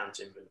the town's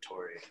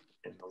inventory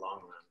in the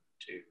long run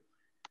to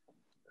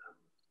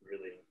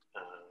really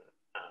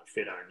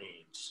fit our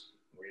needs.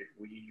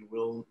 We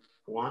will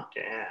want to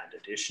add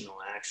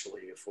additional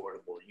actually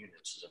affordable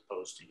units as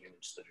opposed to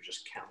units that are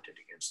just counted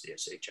against the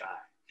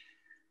SHI.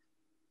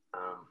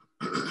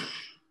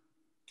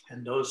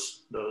 And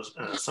those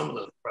some of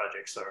those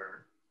projects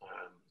are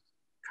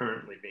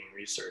currently being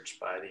researched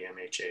by the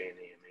MHA and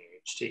the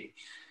MAHT.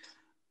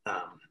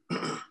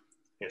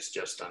 It's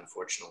just,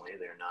 unfortunately,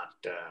 they're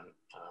not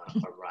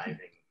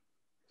arriving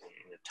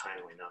in a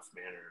timely enough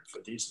manner for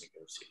these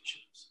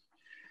negotiations.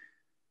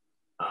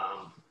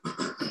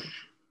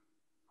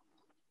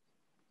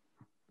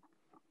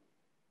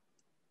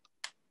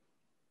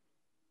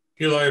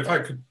 Eli, if I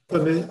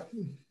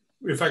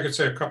could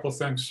say a couple of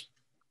things.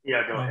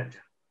 Yeah, go ahead.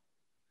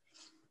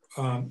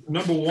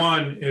 Number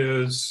one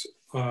is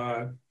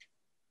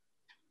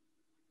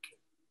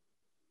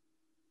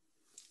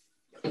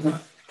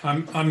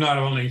I'm not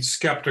only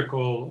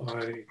skeptical,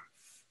 I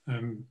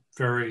am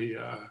very,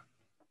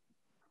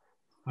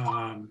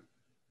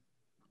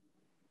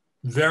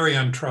 very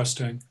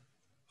untrusting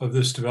of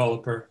this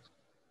developer,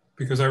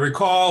 because I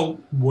recall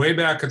way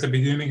back at the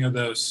beginning of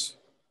this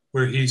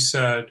where he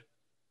said,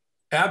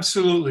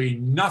 absolutely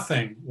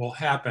nothing will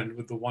happen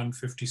with the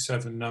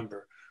 157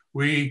 number.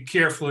 We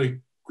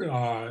carefully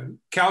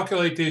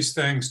calculate these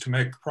things to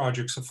make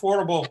projects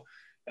affordable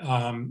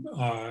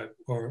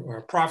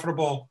or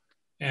profitable,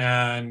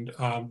 and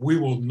we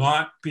will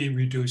not be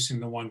reducing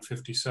the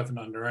 157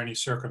 under any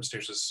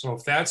circumstances. So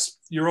if that's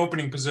your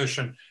opening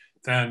position,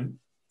 then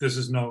this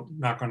is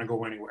not going to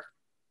go anywhere.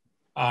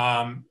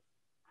 And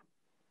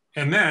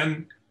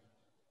then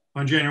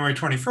on January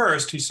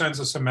 21st, he sends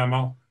us a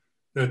memo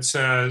that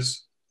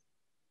says,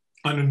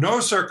 under no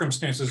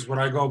circumstances would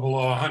I go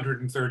below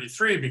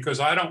 133 because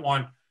I don't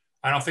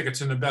think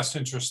it's in the best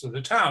interest of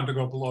the town to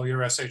go below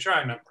your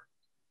SHI number.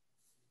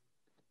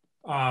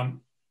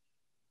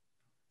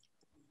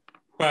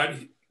 But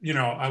you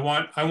know, I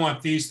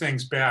want these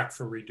things back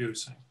for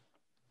reducing.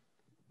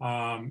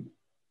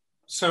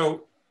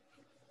 So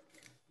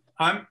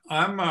I'm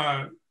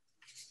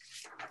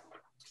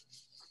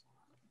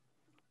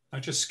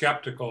just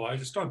skeptical. I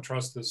just don't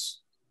trust this,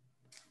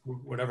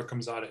 whatever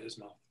comes out of his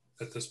mouth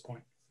at this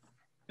point.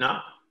 No.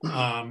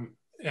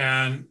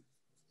 And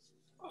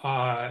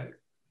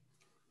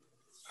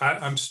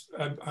I'm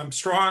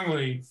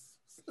strongly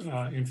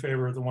in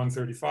favor of the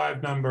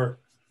 135 number.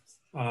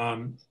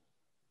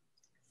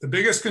 The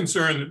biggest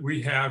concern that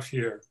we have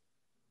here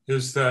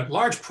is that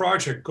large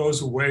project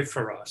goes away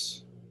for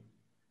us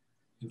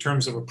in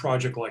terms of a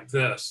project like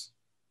this.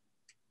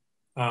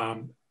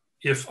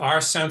 If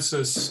our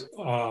census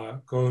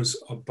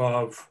goes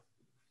above,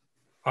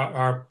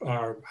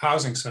 our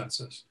housing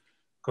census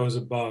goes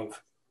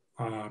above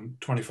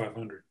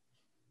 2,500.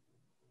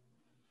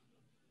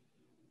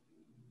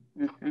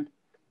 Mm-hmm.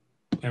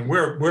 And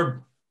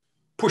we're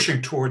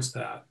pushing towards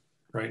that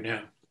right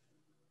now.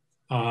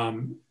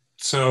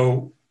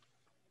 So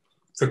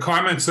the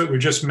comments that were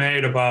just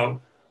made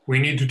about we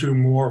need to do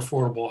more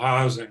affordable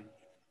housing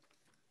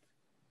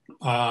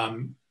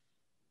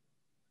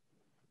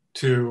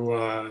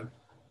to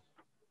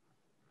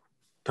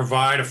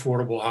provide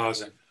affordable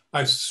housing,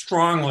 I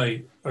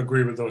strongly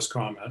agree with those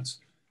comments.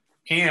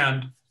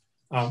 And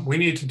we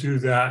need to do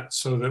that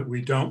so that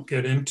we don't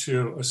get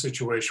into a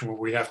situation where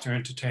we have to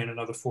entertain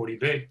another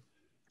 40B,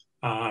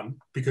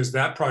 because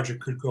that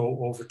project could go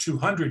over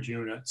 200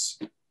 units,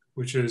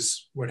 which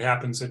is what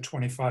happens at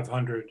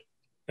 2,500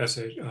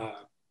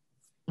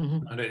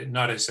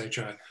 not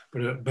SHI,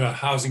 but a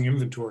housing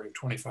inventory of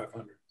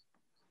 2,500.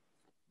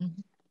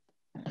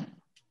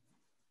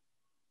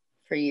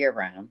 For year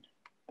round.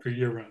 For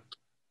year round.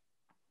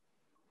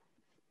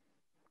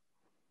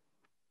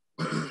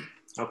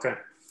 Okay.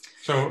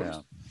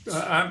 So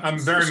yeah. I'm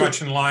very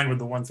much in line with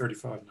the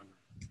 135 number.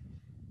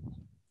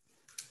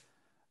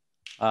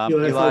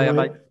 Eli,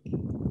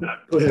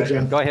 go ahead,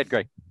 John. Go ahead,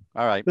 Greg.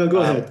 All right. No,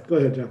 go ahead. Go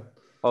ahead, John.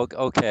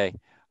 Okay.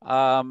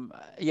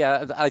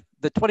 Yeah,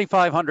 the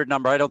 2,500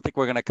 number, I don't think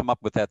we're going to come up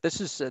with that.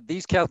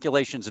 These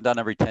calculations are done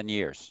every 10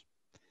 years.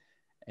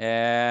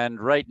 And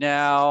right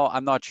now,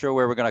 I'm not sure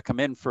where we're going to come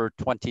in for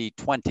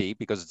 2020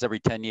 because it's every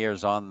 10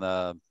 years on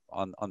the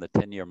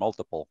 10-year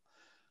multiple.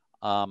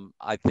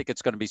 I think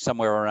it's going to be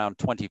somewhere around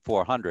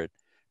 2,400.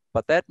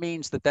 But that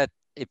means that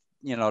if,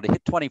 you know, to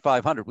hit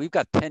 2,500, we've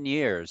got 10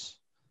 years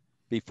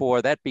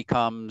before that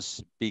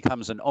becomes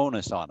an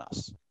onus on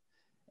us.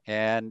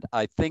 And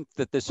I think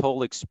that this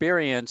whole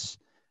experience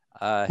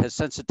has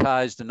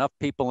sensitized enough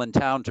people in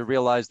town to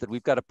realize that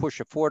we've got to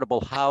push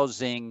affordable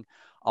housing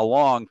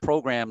along,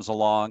 programs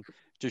along,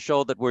 to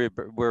show that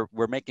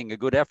we're making a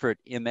good effort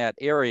in that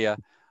area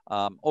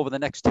over the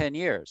next 10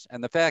 years.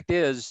 And the fact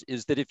is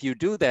that if you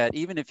do that,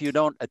 even if you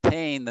don't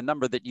attain the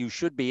number that you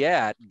should be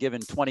at,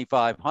 given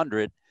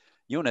 2,500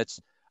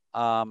 units,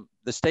 the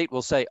state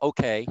will say,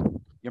 okay,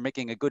 you're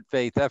making a good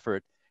faith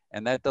effort,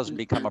 and that doesn't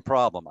become a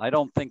problem. I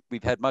don't think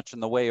we've had much in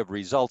the way of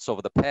results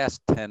over the past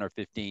 10 or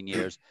 15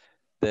 years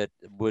that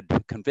would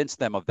convince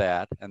them of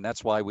that, and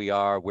that's why we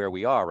are where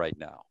we are right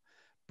now.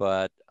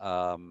 But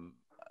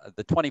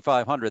the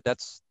 2,500,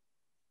 that's,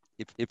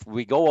 if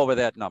we go over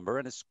that number,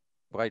 and it's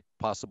quite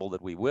possible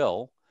that we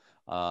will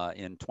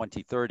in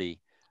 2030,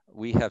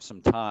 we have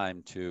some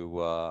time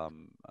to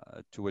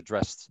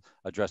address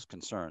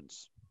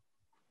concerns.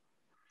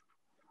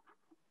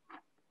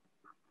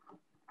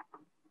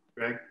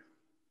 Greg?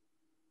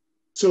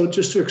 So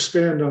just to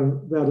expand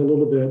on that a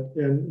little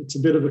bit, and it's a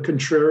bit of a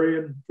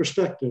contrarian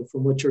perspective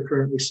from what you're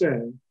currently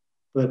saying,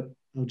 but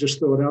I'll just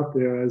throw it out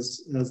there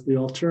as the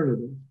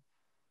alternative.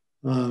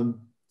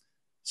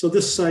 So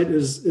this site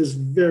is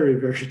very,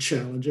 very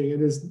challenging.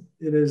 It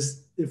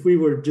is, if we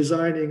were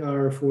designing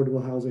our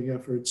affordable housing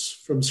efforts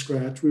from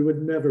scratch, we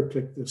would never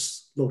pick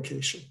this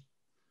location.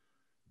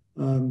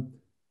 And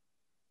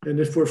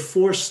if we're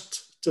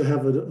forced to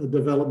have a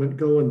development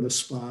go in this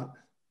spot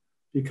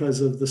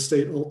because of the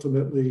state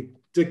ultimately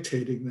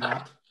dictating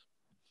that,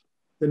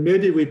 then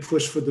maybe we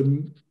push for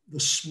the the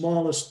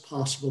smallest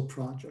possible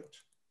project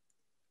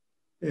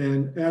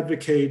and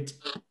advocate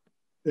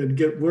and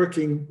get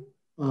working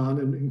on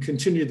and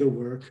continue the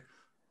work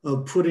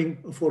of putting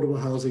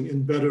affordable housing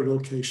in better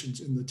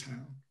locations in the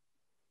town.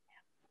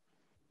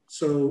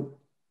 So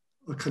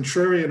a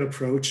contrarian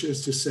approach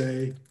is to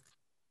say,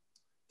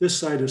 this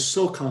site is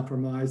so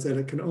compromised that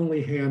it can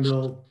only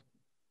handle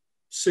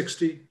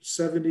 60,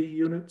 70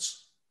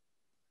 units.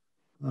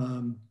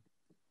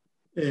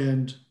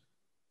 And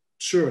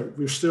sure,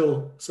 we're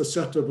still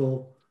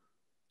susceptible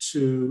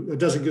to, it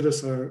doesn't get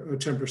us our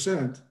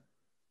 10%,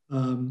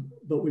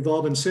 but we've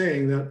all been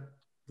saying that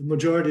the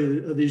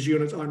majority of these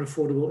units aren't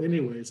affordable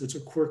anyways. It's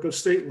a quirk of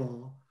state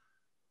law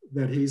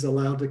that he's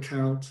allowed to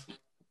count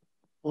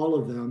all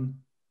of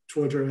them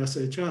towards our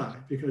SHI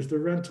because they're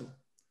rental.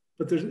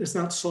 But it's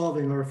not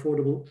solving our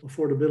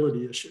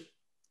affordability issue.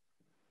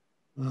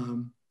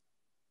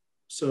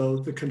 So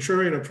the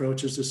contrarian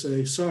approach is to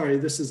say, sorry,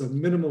 this is a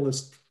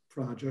minimalist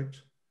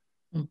project.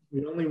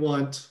 We only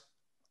want,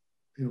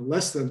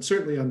 less than,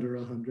 certainly under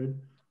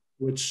 100,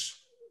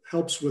 which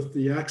helps with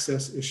the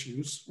access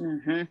issues.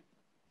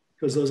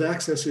 Because those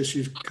access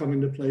issues come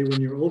into play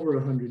when you're over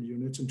 100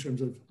 units in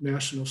terms of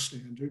national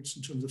standards,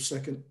 in terms of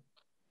second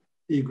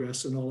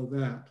egress and all of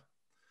that.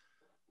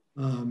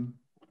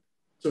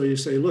 So you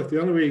say, look,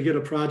 the only way you get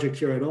a project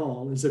here at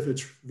all is if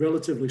it's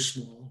relatively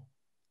small.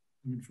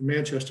 I mean, for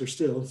Manchester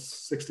still,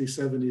 60,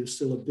 70 is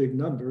still a big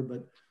number,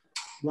 but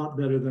a lot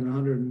better than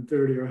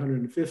 130 or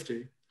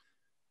 150.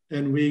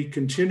 And we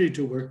continue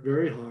to work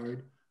very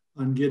hard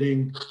on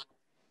getting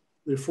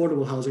the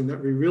affordable housing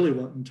that we really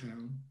want in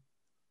town,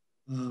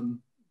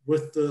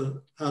 with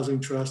the Housing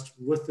Trust,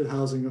 with the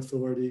Housing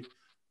Authority,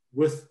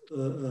 with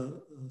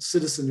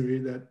citizenry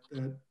that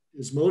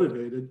is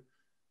motivated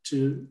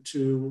to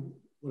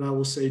what I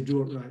will say,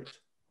 do it right.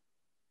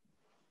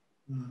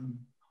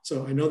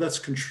 So I know that's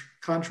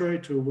contrary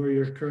to where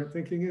your current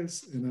thinking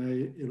is,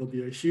 and it'll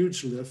be a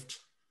huge lift.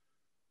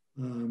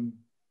 I'm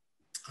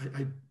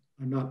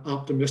not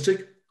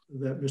optimistic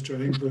that Mr.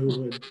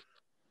 Engler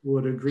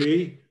would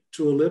agree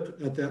to a lip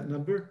at that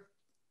number,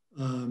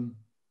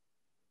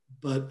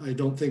 but I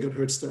don't think it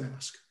hurts to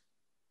ask.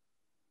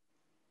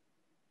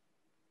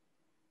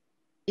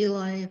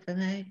 Eli, if I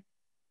may.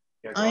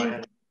 Yeah, go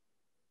ahead.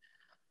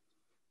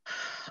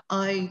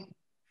 I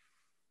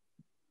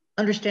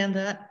understand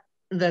that.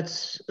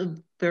 That's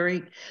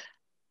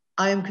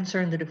I am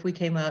concerned that if we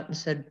came out and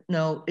said,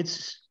 no,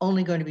 it's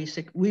only going to be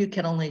we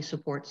can only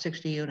support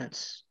 60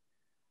 units,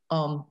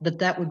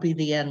 that would be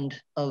the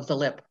end of the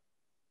LIP,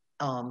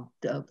 of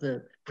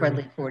the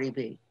friendly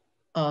 40B.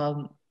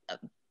 I'm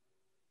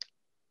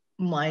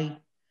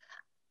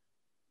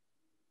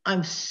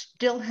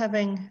still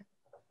having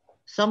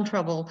some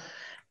trouble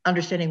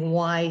understanding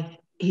why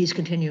he's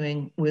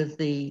continuing with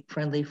the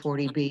friendly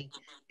 40B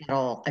at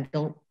all.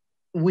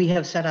 We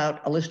have set out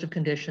a list of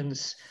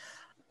conditions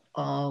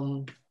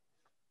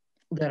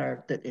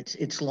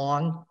it's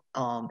long,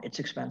 it's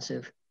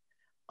expensive.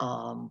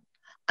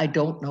 I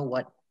don't know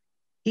what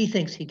he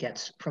thinks he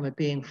gets from it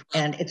being,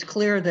 and it's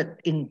clear that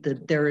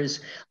there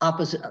is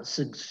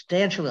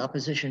substantial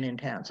opposition in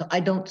town. So I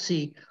don't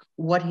see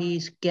what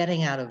he's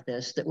getting out of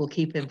this that will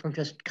keep him from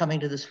just coming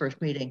to this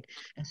first meeting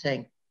and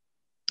saying,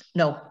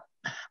 no,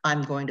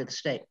 I'm going to the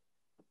state.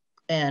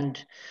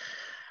 And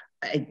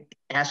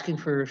asking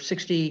for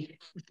 60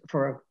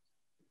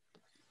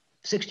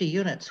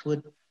 units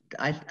would,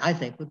 I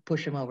think, would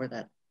push him over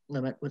that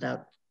limit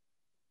without,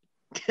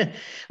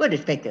 would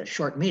just make a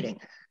short meeting.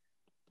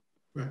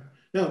 Right.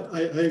 No,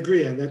 I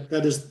agree, and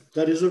that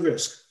is a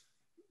risk.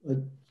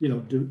 Can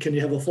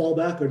you have a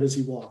fallback, or does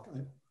he walk?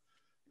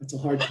 That's a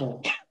hard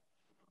call.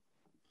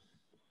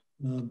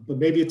 But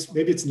maybe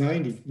it's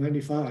 90,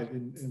 95,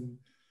 and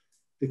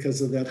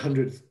because of that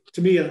 100.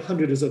 To me,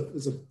 100 is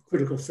a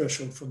critical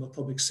threshold from a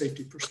public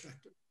safety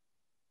perspective.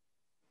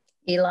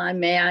 Eli,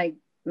 may I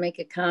make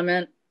a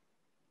comment?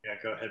 Yeah,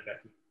 go ahead,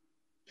 Becky.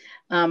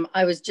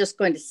 I was just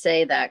going to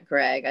say that,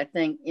 Greg. I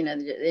think,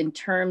 in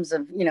terms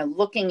of,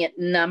 looking at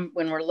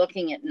when we're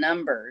looking at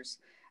numbers,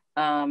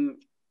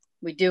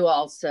 we do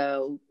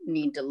also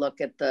need to look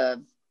at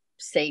the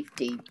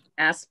safety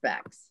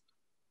aspects.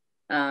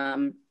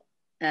 And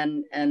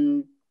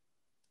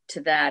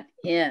to that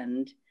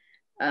end,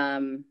 I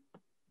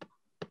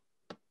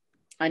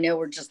know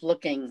we're just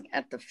looking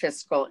at the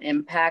fiscal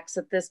impacts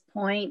at this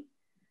point,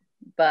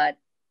 but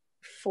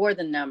for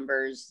the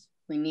numbers,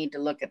 we need to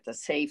look at the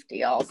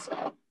safety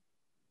also.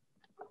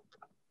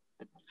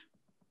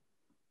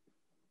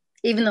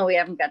 Even though we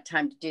haven't got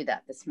time to do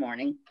that this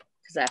morning,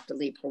 because I have to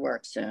leave for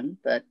work soon,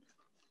 but.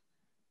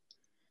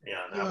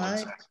 Yeah, that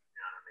one's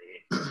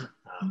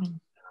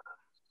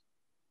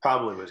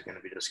probably was going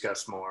to be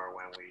discussed more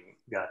when we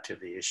got to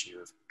the issue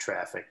of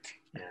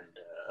traffic and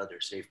other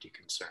safety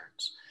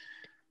concerns.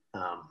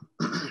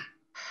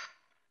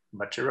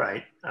 But you're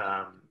right.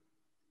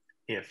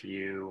 It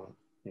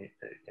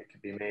can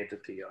be made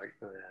that the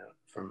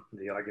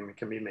argument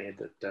can be made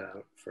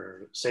that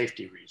for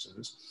safety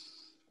reasons,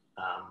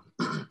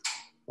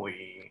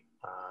 we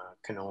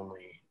can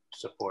only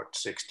support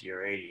 60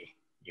 or 80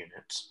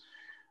 units.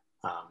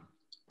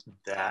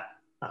 That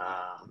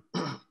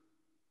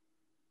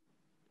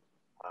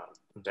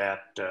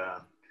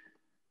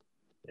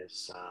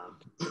is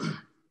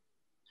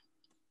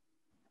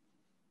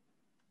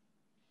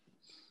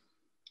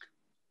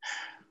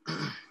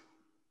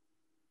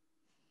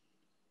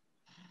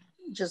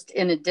just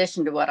in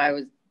addition to what I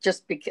was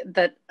just because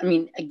that, I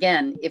mean,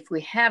 again, if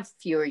we have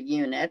fewer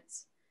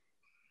units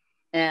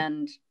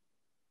and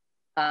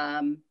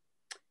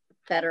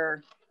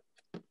better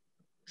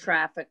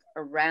traffic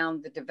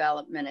around the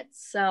development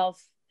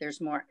itself,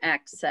 there's more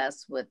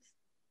access with,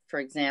 for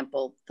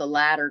example, the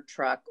ladder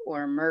truck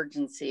or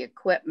emergency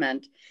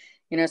equipment,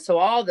 you know, so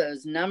all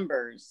those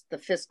numbers, the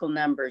fiscal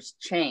numbers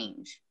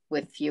change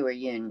with fewer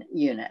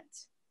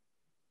units,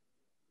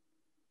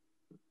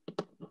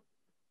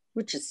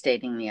 which is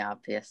stating the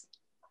obvious.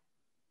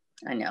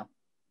 I know.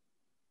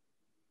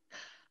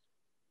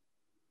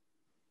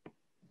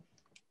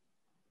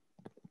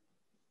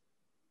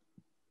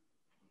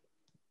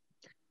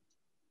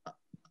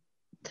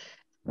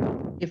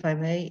 If I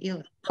may,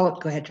 oh,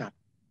 go ahead, John.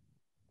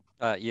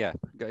 Yeah,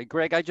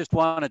 Greg, I just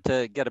wanted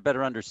to get a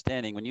better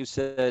understanding. When you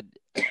said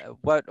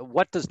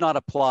what does not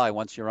apply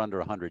once you're under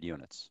 100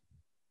 units?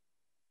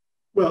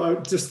 Well,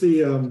 just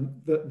the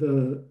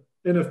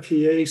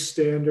NFPA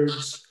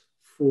standards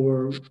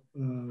for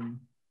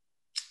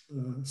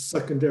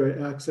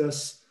secondary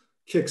access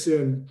kicks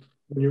in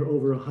when you're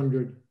over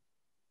 100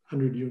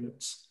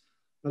 units.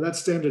 Now that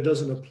standard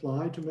doesn't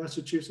apply to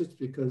Massachusetts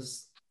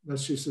because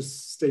Massachusetts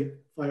State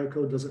Fire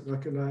Code doesn't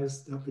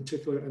recognize that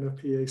particular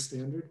NFPA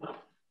standard.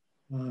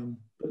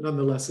 But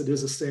nonetheless, it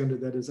is a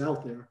standard that is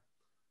out there.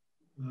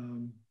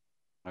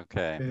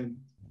 Okay. And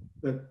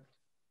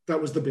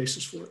that was the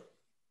basis for it.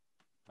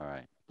 All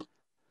right.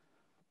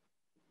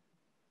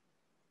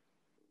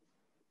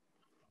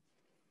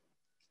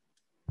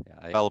 Yeah,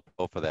 I will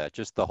go for that.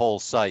 Just the whole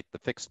site, the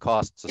fixed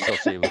costs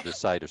associated with the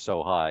site are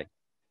so high.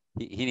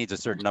 He needs a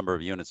certain number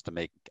of units to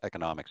make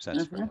economic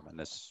sense for him. And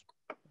this,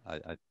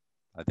 I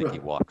think he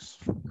walks.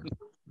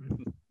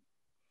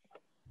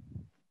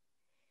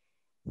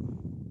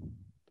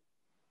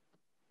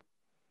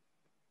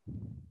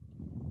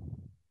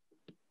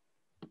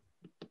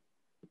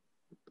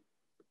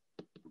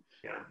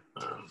 yeah.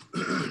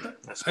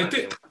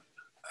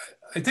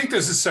 I think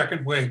there's a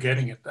second way of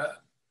getting at that.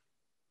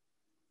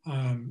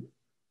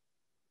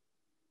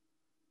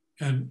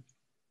 And,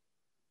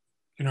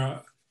 you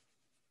know,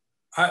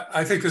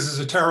 I think this is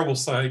a terrible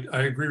site.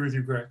 I agree with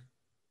you, Greg,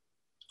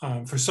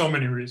 for so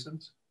many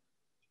reasons.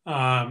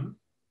 But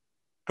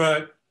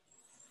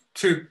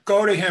to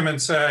go to him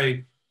and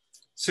say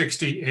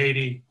 60,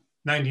 80,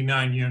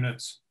 99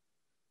 units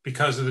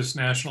because of this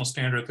national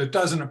standard that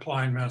doesn't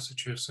apply in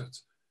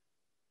Massachusetts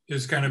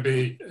is going to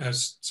be,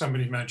 as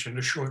somebody mentioned,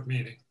 a short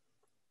meeting.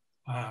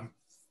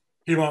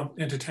 He won't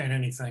entertain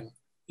anything.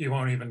 He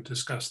won't even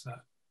discuss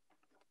that,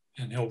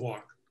 and he'll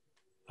walk.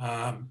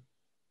 And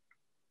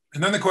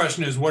then the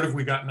question is, what have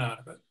we gotten out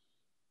of it?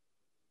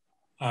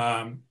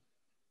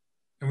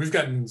 And we've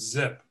gotten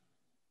zip.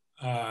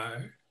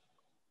 I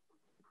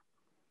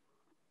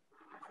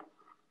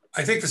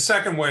think the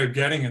second way of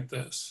getting at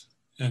this,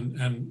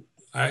 and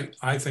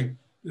I think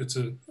it's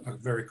a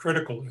very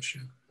critical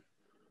issue,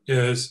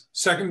 is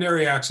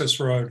secondary access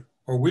road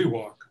or we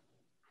walk.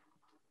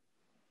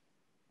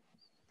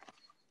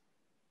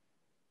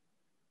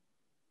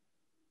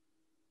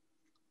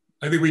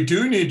 I think we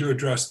do need to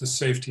address the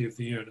safety of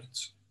the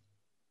units,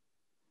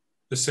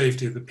 the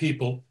safety of the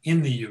people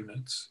in the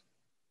units.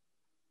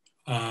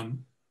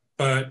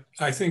 But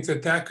I think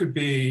that could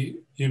be,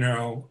 you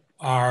know,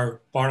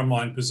 our bottom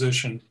line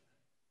position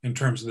in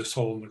terms of this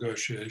whole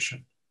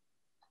negotiation.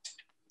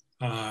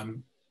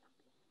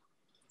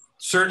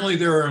 Certainly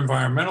there are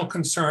environmental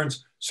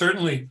concerns.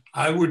 Certainly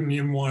I wouldn't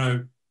even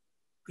want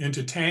to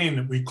entertain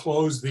that we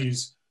close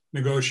these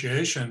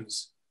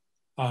negotiations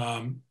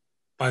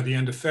by the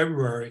end of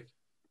February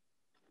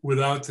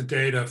without the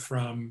data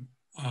from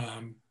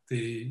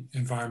the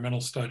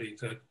environmental study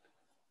that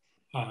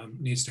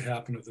needs to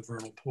happen of the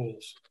vernal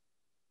pools.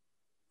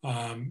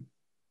 You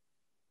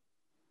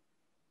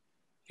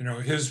know,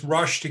 his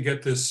rush to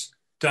get this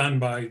done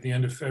by the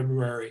end of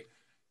February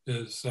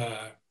is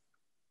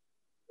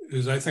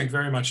I think,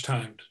 very much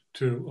timed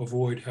to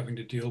avoid having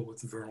to deal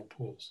with the vernal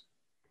pools.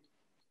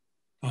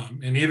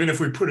 And even if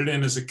we put it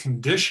in as a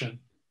condition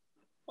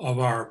of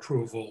our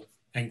approval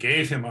and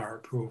gave him our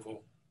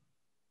approval,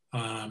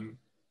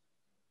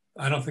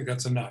 I don't think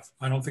that's enough.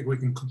 I don't think we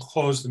can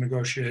close the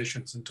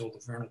negotiations until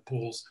the vernal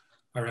pools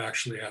are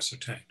actually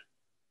ascertained.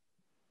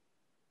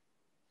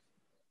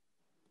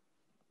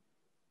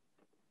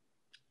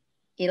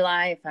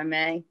 Eli, if I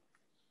may.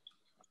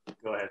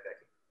 Go ahead,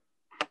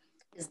 Becky.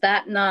 Is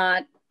that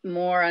not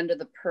more under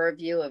the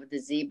purview of the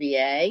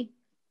ZBA?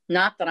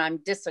 Not that I'm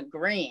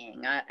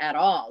disagreeing at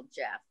all,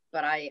 Jeff,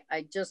 but I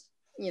just,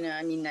 you know,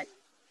 I mean,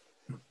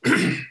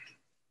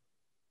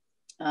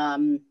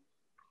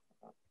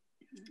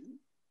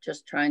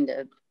 just trying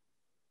to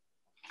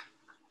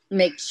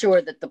make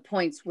sure that the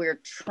points we're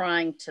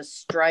trying to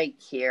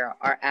strike here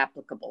are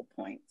applicable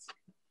points.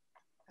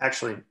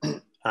 actually,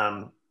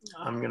 I'm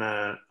going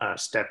to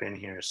step in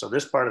here. So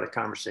this part of the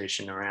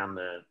conversation around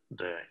the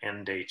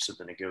end dates of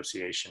the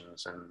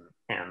negotiations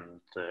and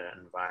the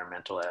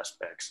environmental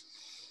aspects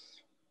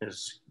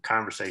is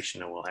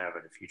conversation that we'll have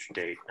at a future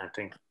date. I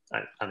think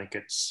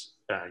it's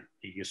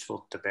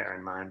useful to bear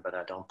in mind, but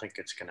I don't think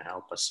it's going to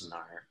help us in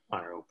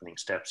our opening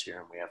steps here,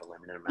 and we have a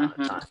limited amount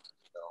of time.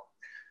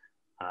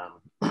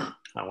 So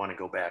I want to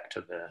go back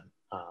to the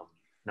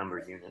number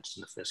of units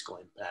and the fiscal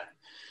impact.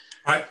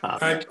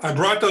 I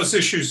brought those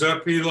issues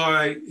up,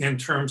 Eli, in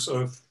terms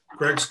of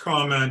Greg's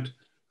comment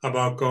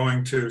about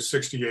going to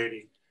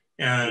 60/80,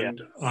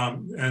 and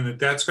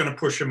that's going to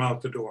push him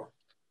out the door.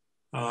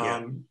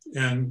 And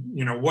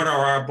you know, what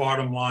are our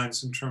bottom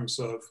lines in terms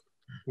of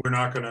we're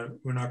not going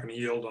to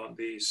yield on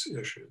these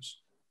issues.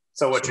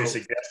 So what's your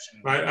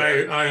suggestion?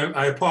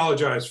 I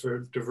apologize for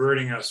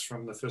diverting us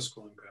from the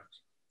fiscal impact.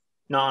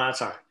 No,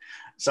 that's all right.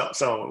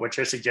 So what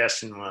your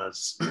suggestion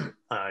was,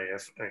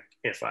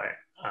 if I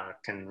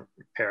can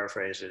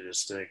paraphrase it,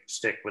 is to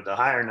stick with the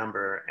higher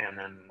number and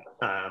then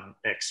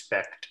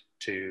expect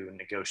to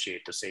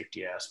negotiate the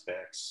safety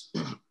aspects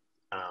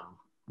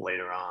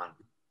later on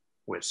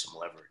with some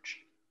leverage.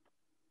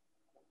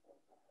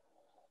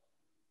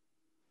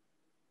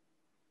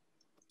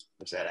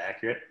 Is that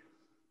accurate?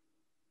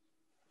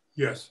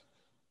 Yes.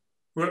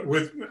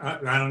 With I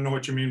don't know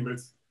what you mean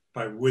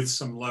with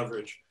some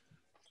leverage.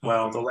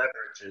 Well, the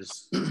leverage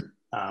is.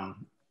 I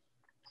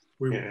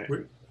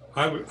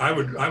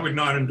would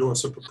not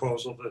endorse a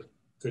proposal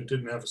that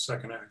didn't have a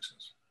second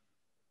access.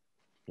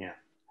 Yeah.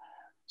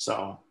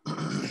 So.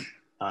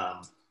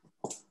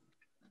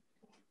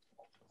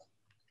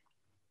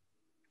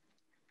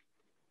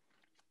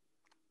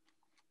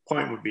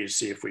 Point would be to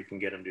see if we can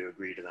get them to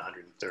agree to the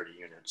 130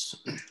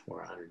 units or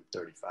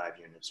 135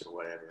 units or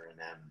whatever, and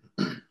then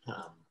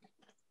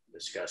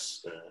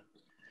discuss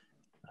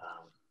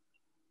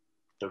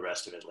the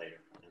rest of it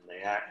later.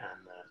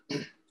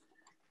 And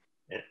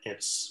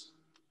it's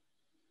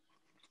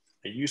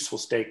a useful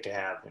stake to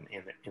have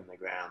in the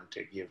ground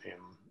to give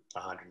him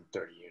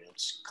 130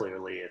 units.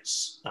 Clearly,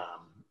 it's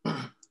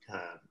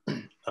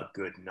a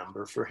good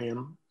number for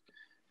him,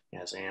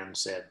 as Anne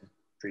said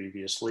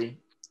previously.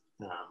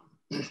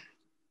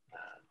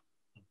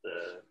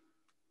 The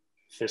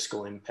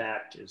fiscal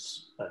impact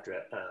is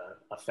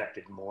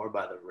affected more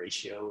by the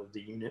ratio of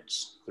the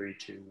units, 3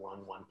 to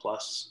 1, 1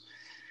 plus.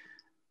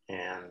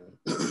 And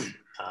the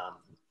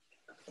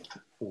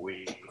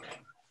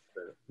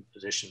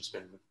position's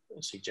been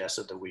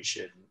suggested that we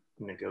should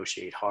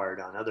negotiate hard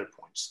on other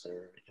points that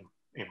are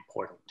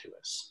important to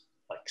us,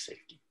 like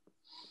safety.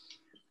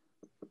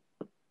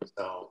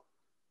 So,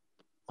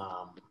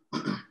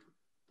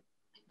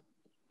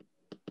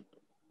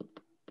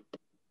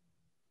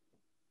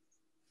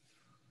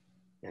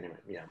 anyway,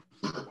 yeah.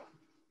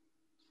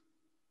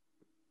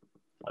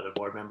 Other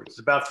board members, it's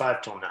about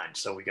 5 till 9,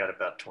 so we got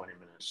about 20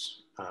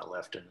 minutes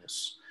left in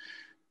this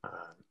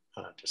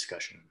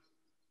discussion.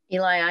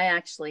 Eli, I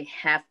actually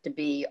have to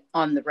be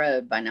on the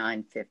road by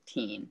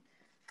 9:15.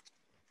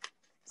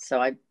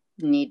 So I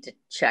need to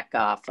check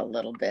out a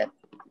little bit,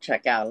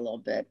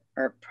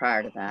 or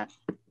prior to that.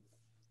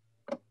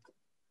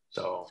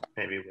 So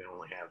maybe we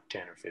only have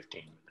 10 or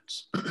 15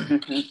 minutes.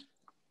 Mm-hmm.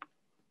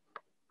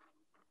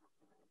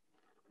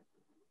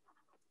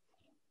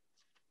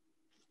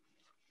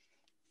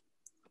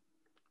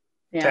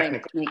 Yeah,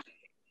 technically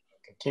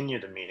continue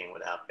the meeting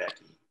without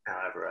Becky.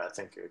 However, I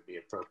think it would be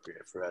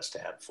appropriate for us to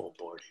have full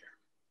board here.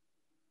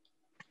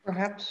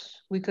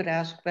 Perhaps we could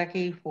ask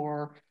Becky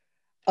for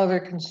other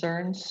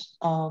concerns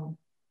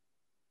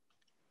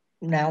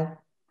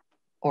now,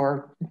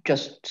 or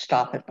just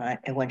stop at night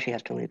and when she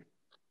has to leave.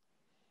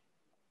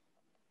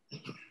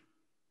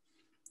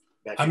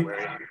 Becky, where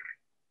are you?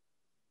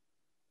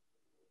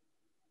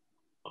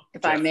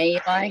 If I may,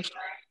 Eli?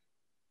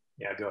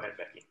 Yeah, go ahead,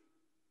 Becky.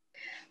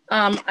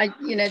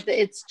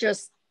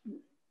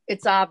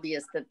 It's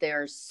obvious that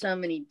there are so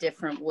many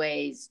different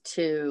ways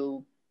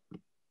to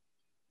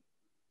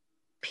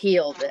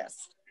peel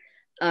this.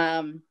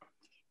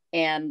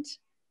 And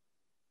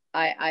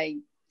I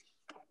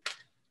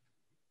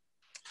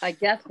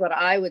guess what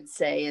I would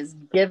say is,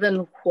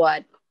 given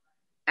what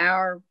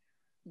our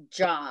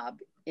job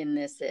in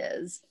this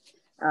is,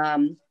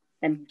 and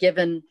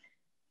given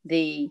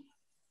the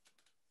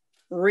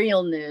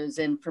real news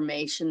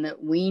information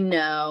that we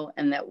know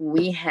and that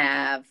we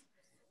have,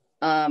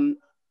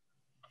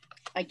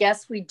 I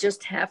guess we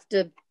just have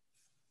to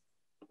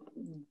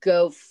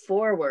go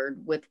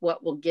forward with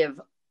what will give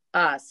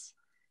us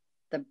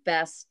the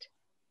best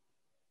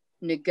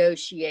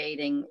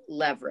negotiating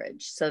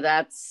leverage. So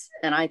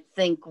and I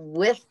think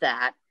with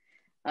that,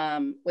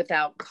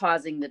 without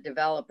causing the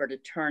developer to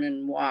turn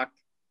and walk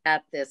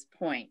at this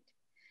point,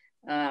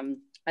 I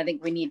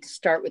think we need to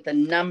start with a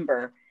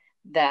number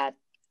that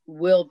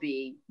will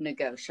be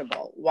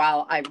negotiable.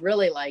 While I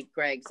really like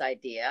Greg's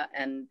idea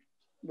and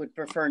would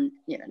prefer,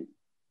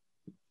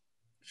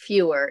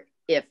 fewer,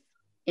 if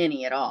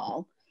any at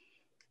all,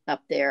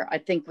 up there, I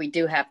think we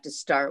do have to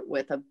start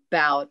with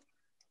about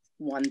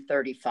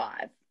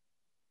 135.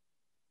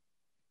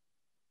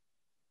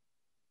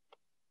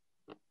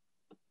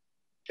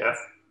 Jeff?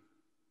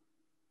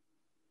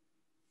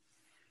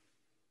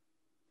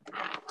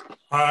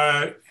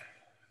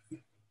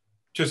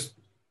 Just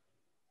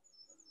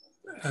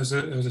as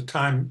a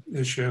time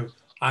issue,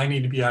 I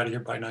need to be out of here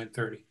by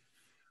 9:30.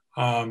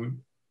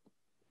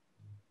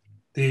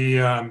 The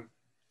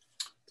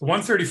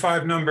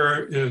 135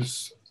 number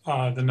is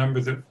the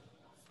number that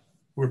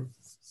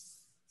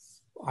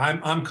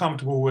I'm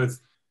comfortable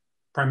with,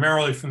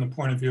 primarily from the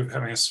point of view of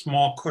having a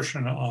small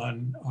cushion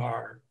on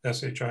our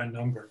SHI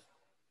number,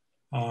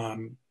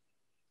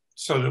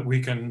 so that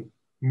we can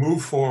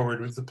move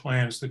forward with the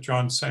plans that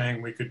John's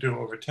saying we could do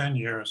over 10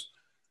 years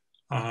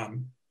a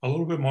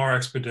little bit more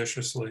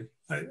expeditiously.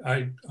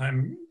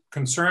 I'm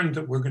concerned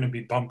that we're going to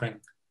be bumping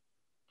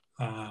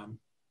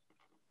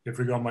if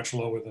we go much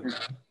lower than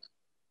that.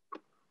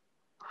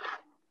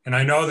 And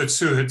I know that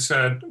Sue had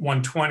said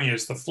 120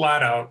 is the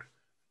flat out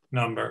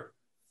number,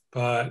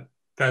 but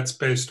that's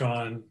based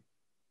on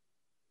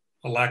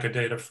a lack of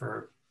data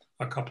for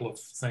a couple of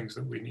things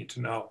that we need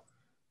to know.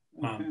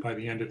 By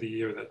the end of the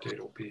year, that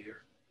data will be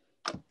here.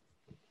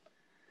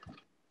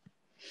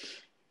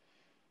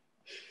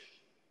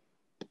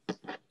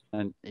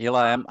 And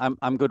Eli,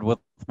 I'm good with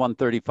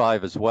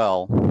 135 as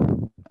well.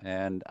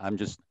 And I'm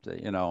just,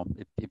 you know,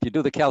 if you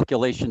do the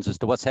calculations as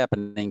to what's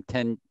happening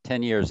 10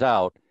 years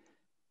out,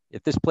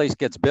 if this place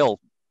gets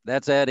built,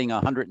 that's adding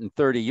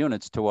 130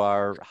 units to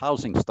our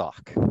housing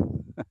stock.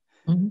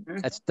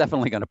 That's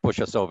definitely going to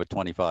push us over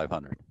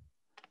 2,500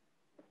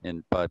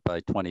 by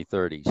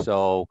 2030.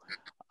 So,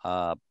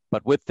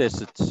 but with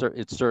this,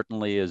 it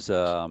certainly is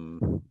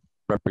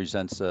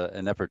represents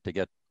an effort to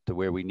get to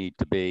where we need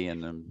to be,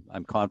 and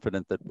I'm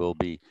confident that we'll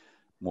be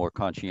more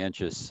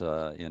conscientious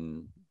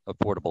in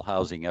affordable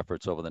housing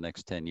efforts over the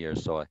next 10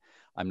 years. So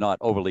I'm not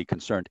overly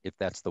concerned if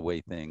that's the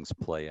way things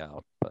play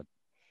out, but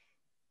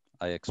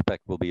I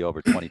expect we'll be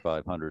over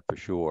 2,500 for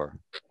sure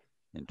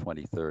in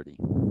 2030.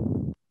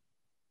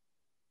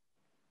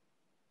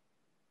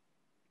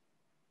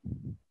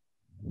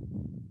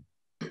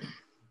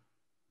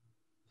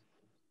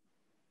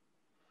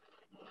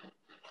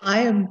 I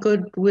am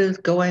good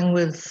with going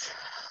with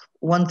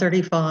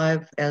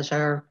 135 as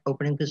our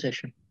opening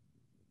position.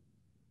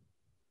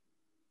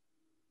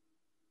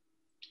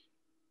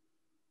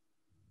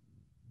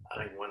 I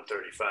think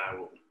 135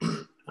 will,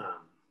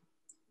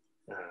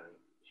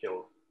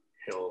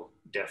 he'll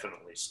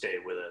definitely stay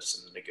with us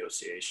in the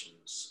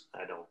negotiations.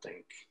 I don't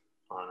think,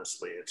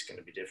 honestly, it's going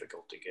to be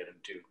difficult to get him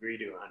to agree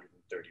to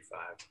 135.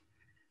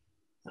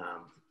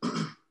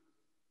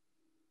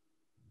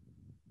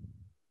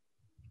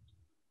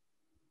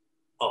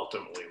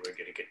 Ultimately, we're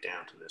going to get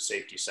down to the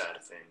safety side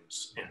of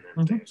things, and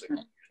then things are going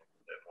to be a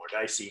little bit more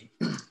dicey,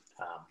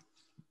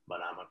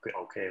 but I'm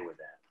okay with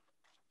that.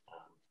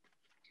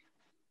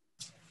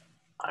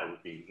 I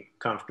would be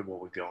comfortable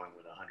with going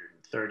with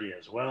 130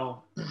 as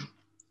well.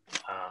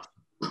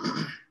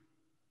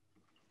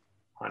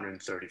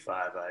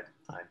 135, I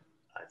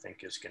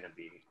think is going to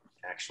be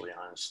actually,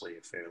 honestly,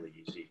 a fairly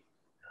easy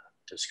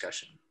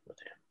discussion with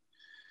him.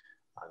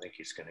 I think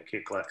he's going to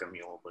kick like a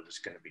mule, but it's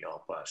going to be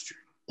all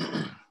posturing.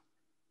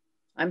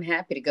 I'm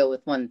happy to go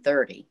with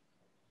 130.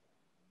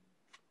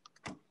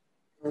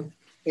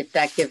 If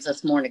that gives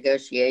us more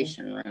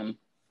negotiation room.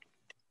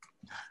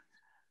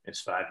 It's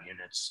 5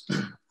 units.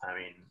 I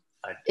mean,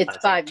 it's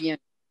 5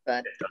 units,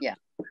 but yeah.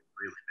 It doesn't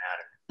really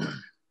matter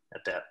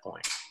at that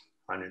point.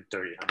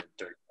 130,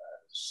 135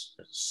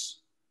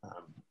 is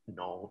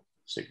no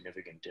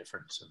significant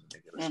difference in the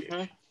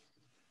negotiation.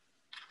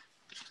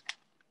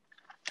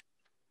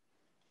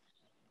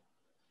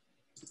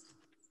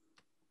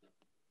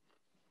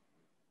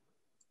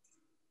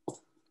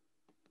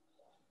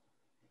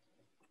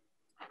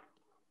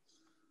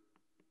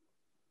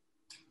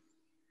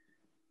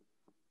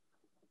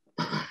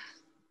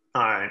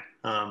 All right.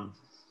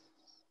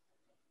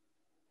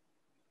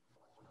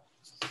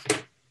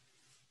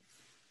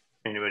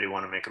 Anybody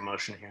want to make a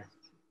motion here?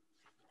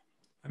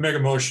 I make a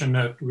motion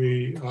that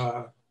we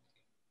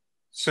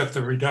set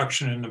the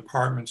reduction in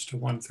apartments to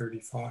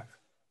 135,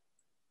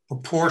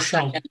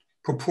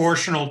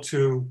 proportional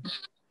to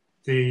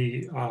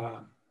the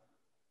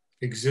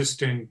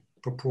existing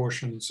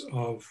proportions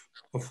of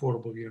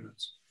affordable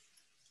units.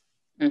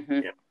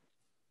 Yep.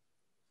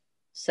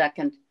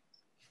 Second.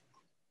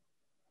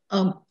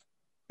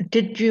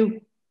 Did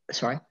you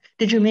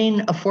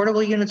mean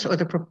affordable units or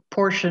the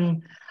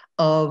proportion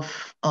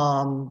of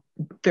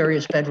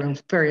various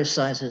bedrooms, various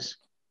sizes?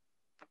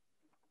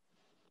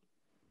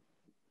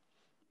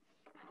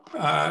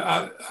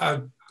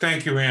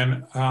 Thank you,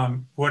 Ann.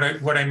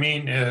 What I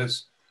mean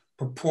is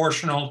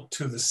proportional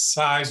to the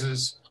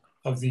sizes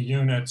of the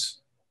units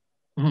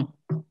in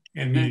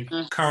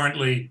the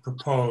currently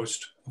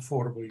proposed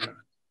affordable unit.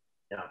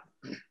 Yeah.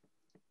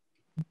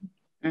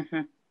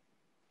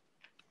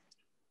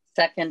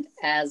 Second,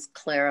 as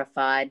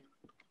clarified.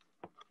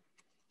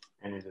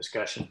 Any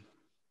discussion?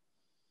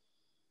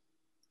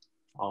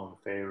 All in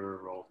favor,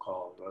 roll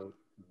call vote.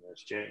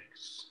 Ms.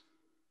 Jakes?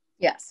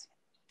 Yes.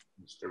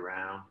 Mr.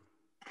 Round?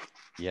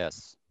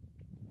 Yes.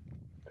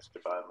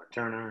 Mr. Bodmer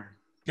Turner?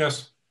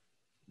 Yes.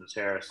 Ms.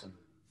 Harrison?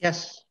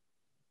 Yes.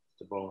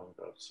 Mr. Bowling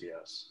votes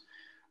yes.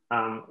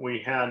 We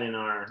had in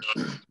our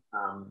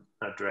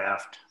a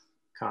draft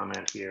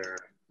comment here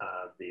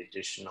the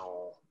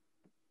additional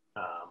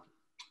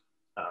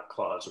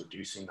clause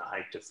reducing the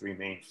height to 3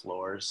 main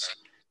floors.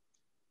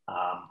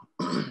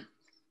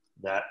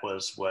 That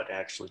was what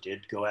actually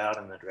did go out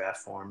in the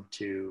draft form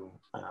to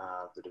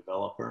the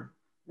developer.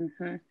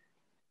 Mm-hmm.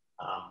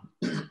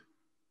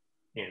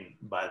 And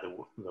by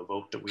the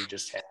vote that we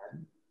just had,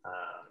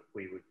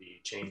 we would be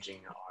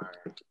changing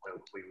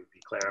we would be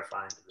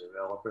clarifying to the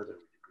developer that we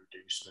would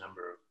reduce the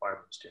number of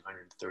apartments to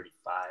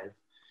 135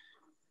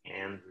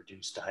 and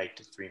reduce the height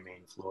to 3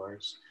 main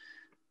floors.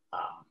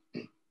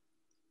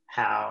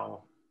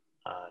 How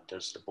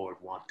does the board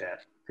want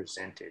that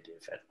presented,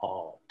 if at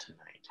all,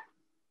 tonight?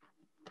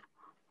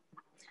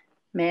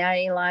 May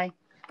I, Eli?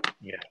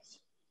 Yes.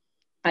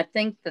 I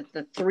think that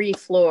the 3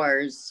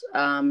 floors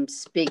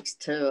speaks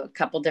to a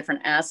couple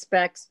different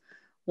aspects.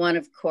 One,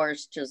 of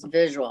course, just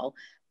visual,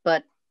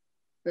 but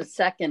the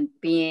second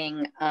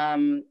being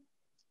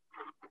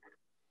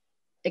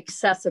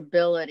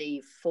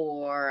accessibility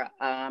for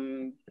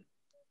a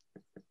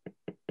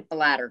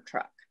ladder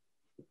truck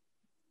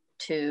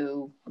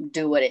to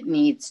do what it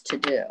needs to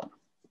do.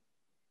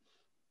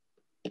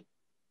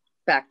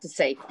 Back to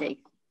safety,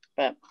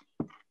 but.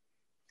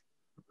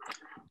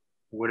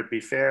 Would it be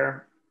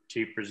fair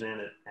to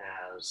present it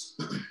as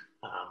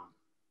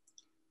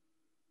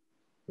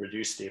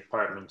reduce the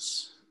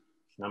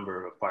number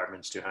of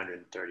apartments to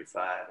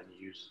 135 and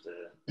use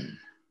the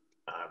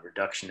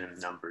reduction in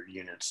the number of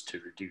units to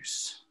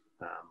reduce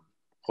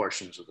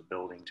portions of the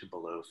building to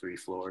below 3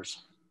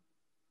 floors?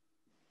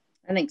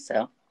 I think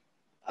so.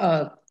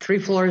 3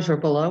 floors or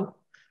below?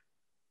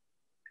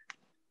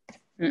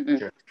 Mm-mm.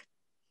 Sure.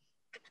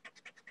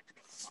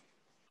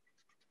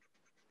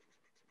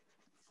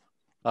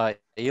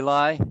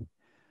 Eli,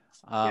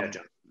 Yeah,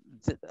 John.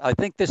 I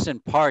think this in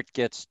part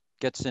gets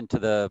into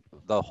the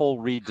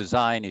whole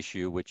redesign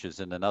issue, which is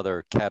in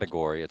another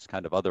category. It's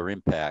kind of other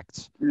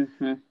impacts.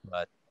 Mm-hmm.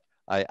 But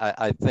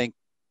I think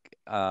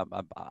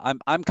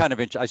I'm kind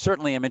of I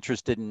certainly am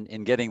interested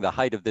in getting the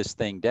height of this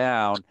thing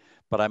down,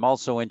 but I'm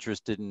also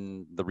interested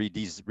in the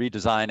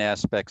redesign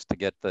aspects to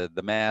get the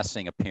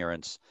massing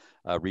appearance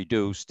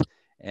reduced.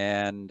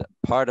 And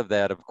part of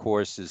that, of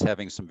course, is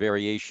having some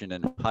variation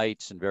in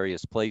heights in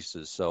various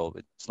places. So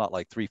it's not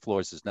like 3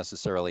 floors is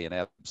necessarily an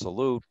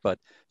absolute, but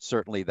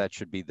certainly that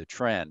should be the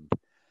trend.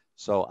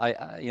 So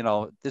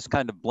this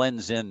kind of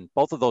blends in.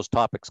 Both of those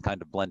topics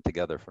kind of blend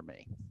together for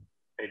me.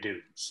 They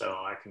do. So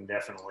I can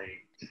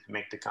definitely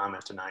make the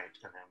comment tonight,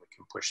 and then we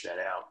can push that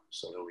out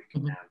so that we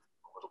can have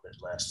a little bit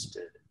less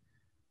to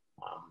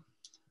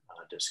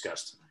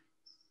discuss tonight.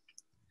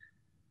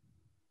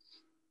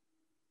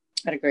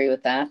 I'd agree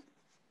with that.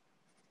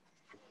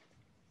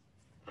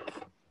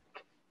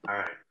 All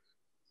right.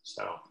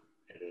 So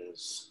it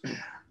is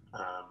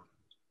a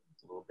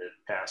little bit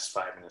past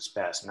 5 minutes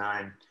past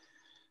 9.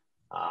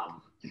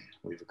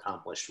 We've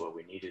accomplished what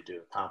we needed to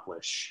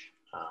accomplish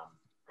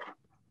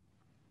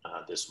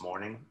this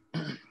morning.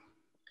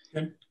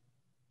 Good.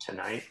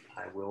 Tonight,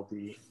 I will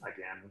be,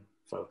 again,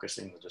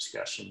 focusing the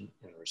discussion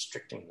and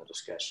restricting the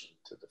discussion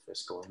to the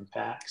fiscal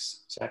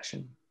impacts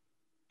section.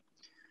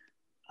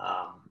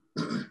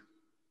 The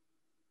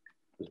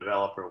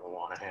developer will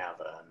want to have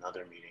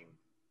another meeting,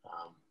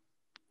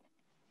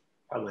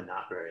 probably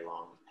not very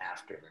long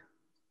after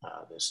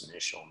this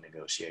initial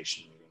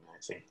negotiation meeting. I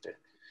think that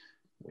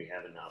we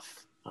have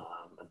enough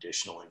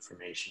additional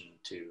information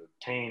to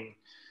obtain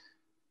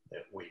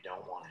that we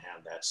don't want to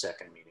have that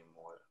second meeting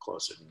more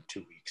closer than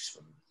 2 weeks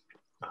from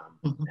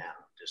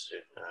now. Does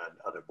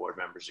other board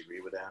members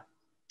agree with that?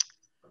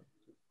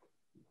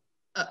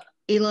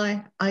 Eli,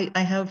 I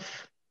have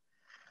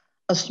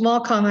a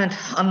small comment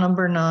on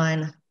number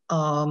 9.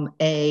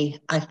 I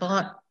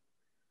thought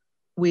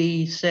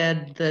we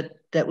said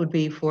that would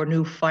be for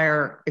new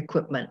fire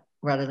equipment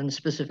rather than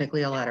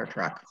specifically a ladder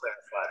truck. I'll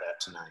clarify that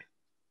tonight.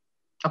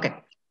 Okay.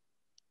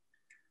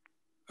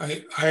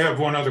 I have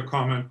one other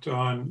comment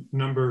on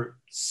number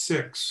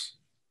 6,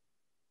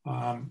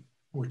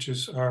 which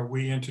is, are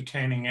we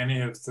entertaining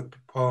any of the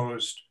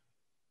proposed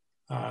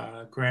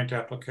grant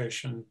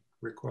application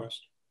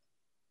request?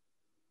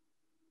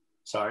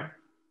 Sorry?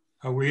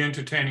 Are we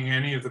entertaining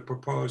any of the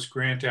proposed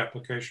grant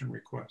application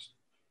request?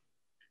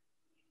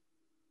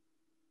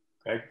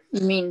 Okay.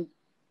 You mean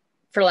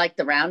for like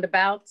the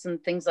roundabouts and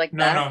things like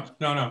that?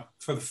 No,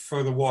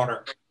 for the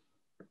water.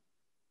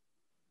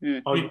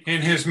 Oh,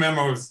 In his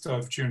memo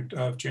of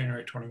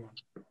January 21.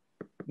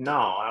 no,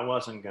 I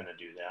wasn't going to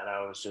do that.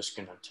 I was just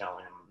going to tell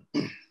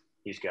him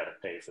he's got to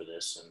pay for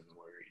this and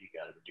you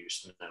got to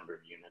reduce the number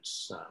of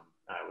units.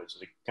 I was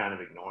kind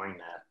of ignoring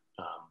that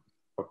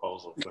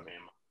proposal from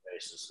him on the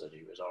basis that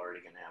he was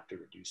already going to have to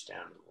reduce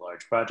down to the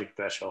large project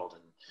threshold,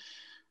 and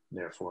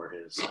therefore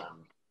his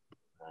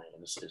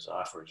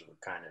offers were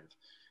kind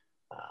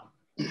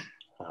of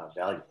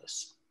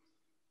valueless.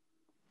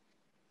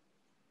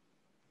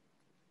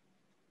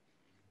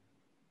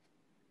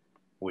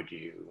 would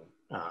you?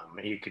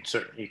 We can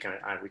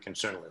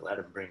certainly let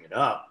him bring it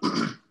up,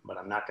 but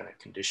I'm not going to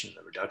condition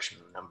the reduction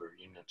in the number of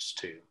units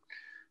to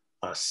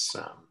us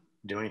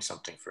doing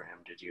something for him.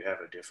 Did you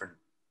have a different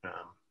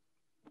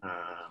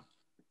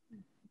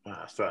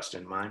thrust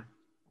in mind?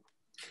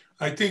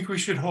 I think we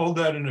should hold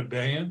that in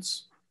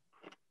abeyance,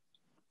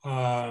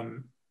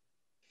 in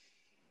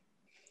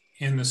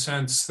the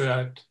sense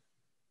that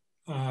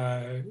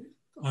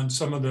on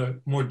some of the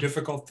more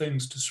difficult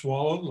things to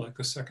swallow, like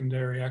a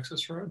secondary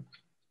access road,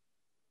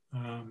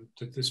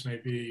 that this may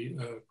be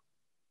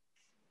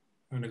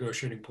a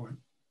negotiating point.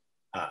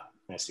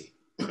 I see.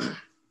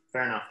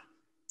 Fair enough.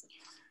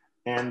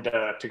 And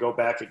to go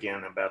back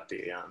again about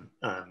the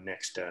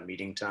next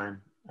meeting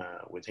time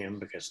with him,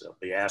 because they'll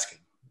be asking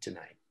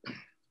tonight.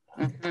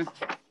 I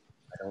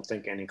don't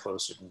think any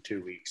closer than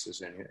 2 weeks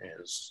is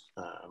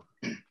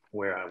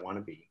where I want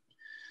to be.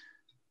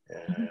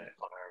 Are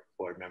our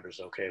board members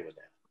okay with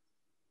that?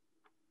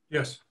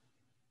 Yes.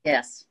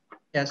 Yes.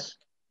 Yes.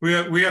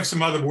 We have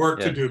some other work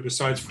to do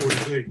besides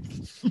 40B.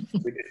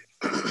 We do.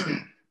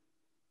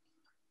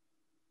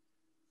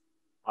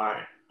 All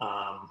right.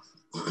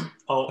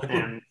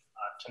 And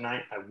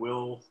tonight I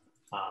will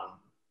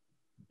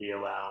be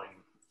allowing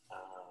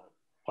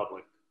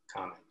public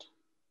comment.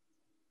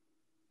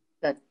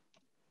 Good.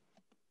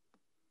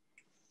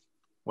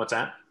 What's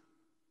that?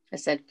 I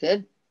said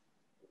good.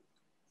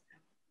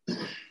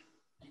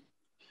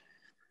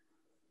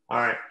 All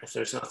right. If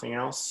there's nothing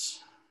else,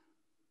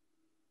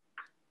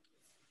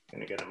 I'm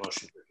going to get a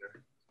motion to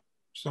adjourn.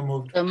 So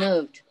moved. So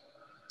moved.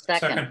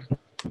 Second.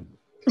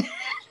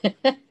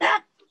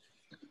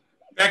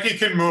 Becky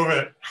can move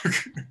it.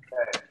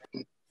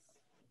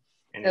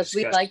 Because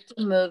we like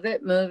to move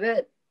it, move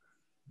it.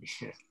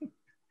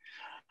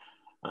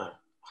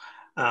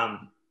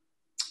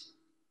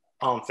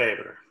 All in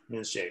favor,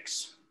 Ms.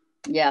 Jakes?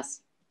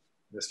 Yes.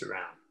 Mr.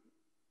 Round?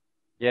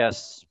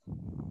 Yes.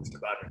 Mr.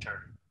 Bodmer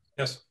Turner?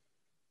 Yes.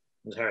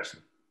 Ms.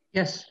 Harrison?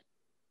 Yes.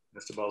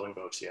 Mr. Bowling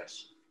votes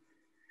yes.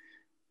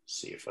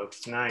 See you folks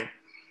tonight.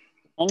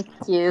 Thank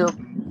you.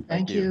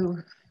 Thank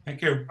you.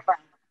 Thank you.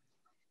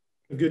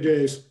 Good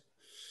days.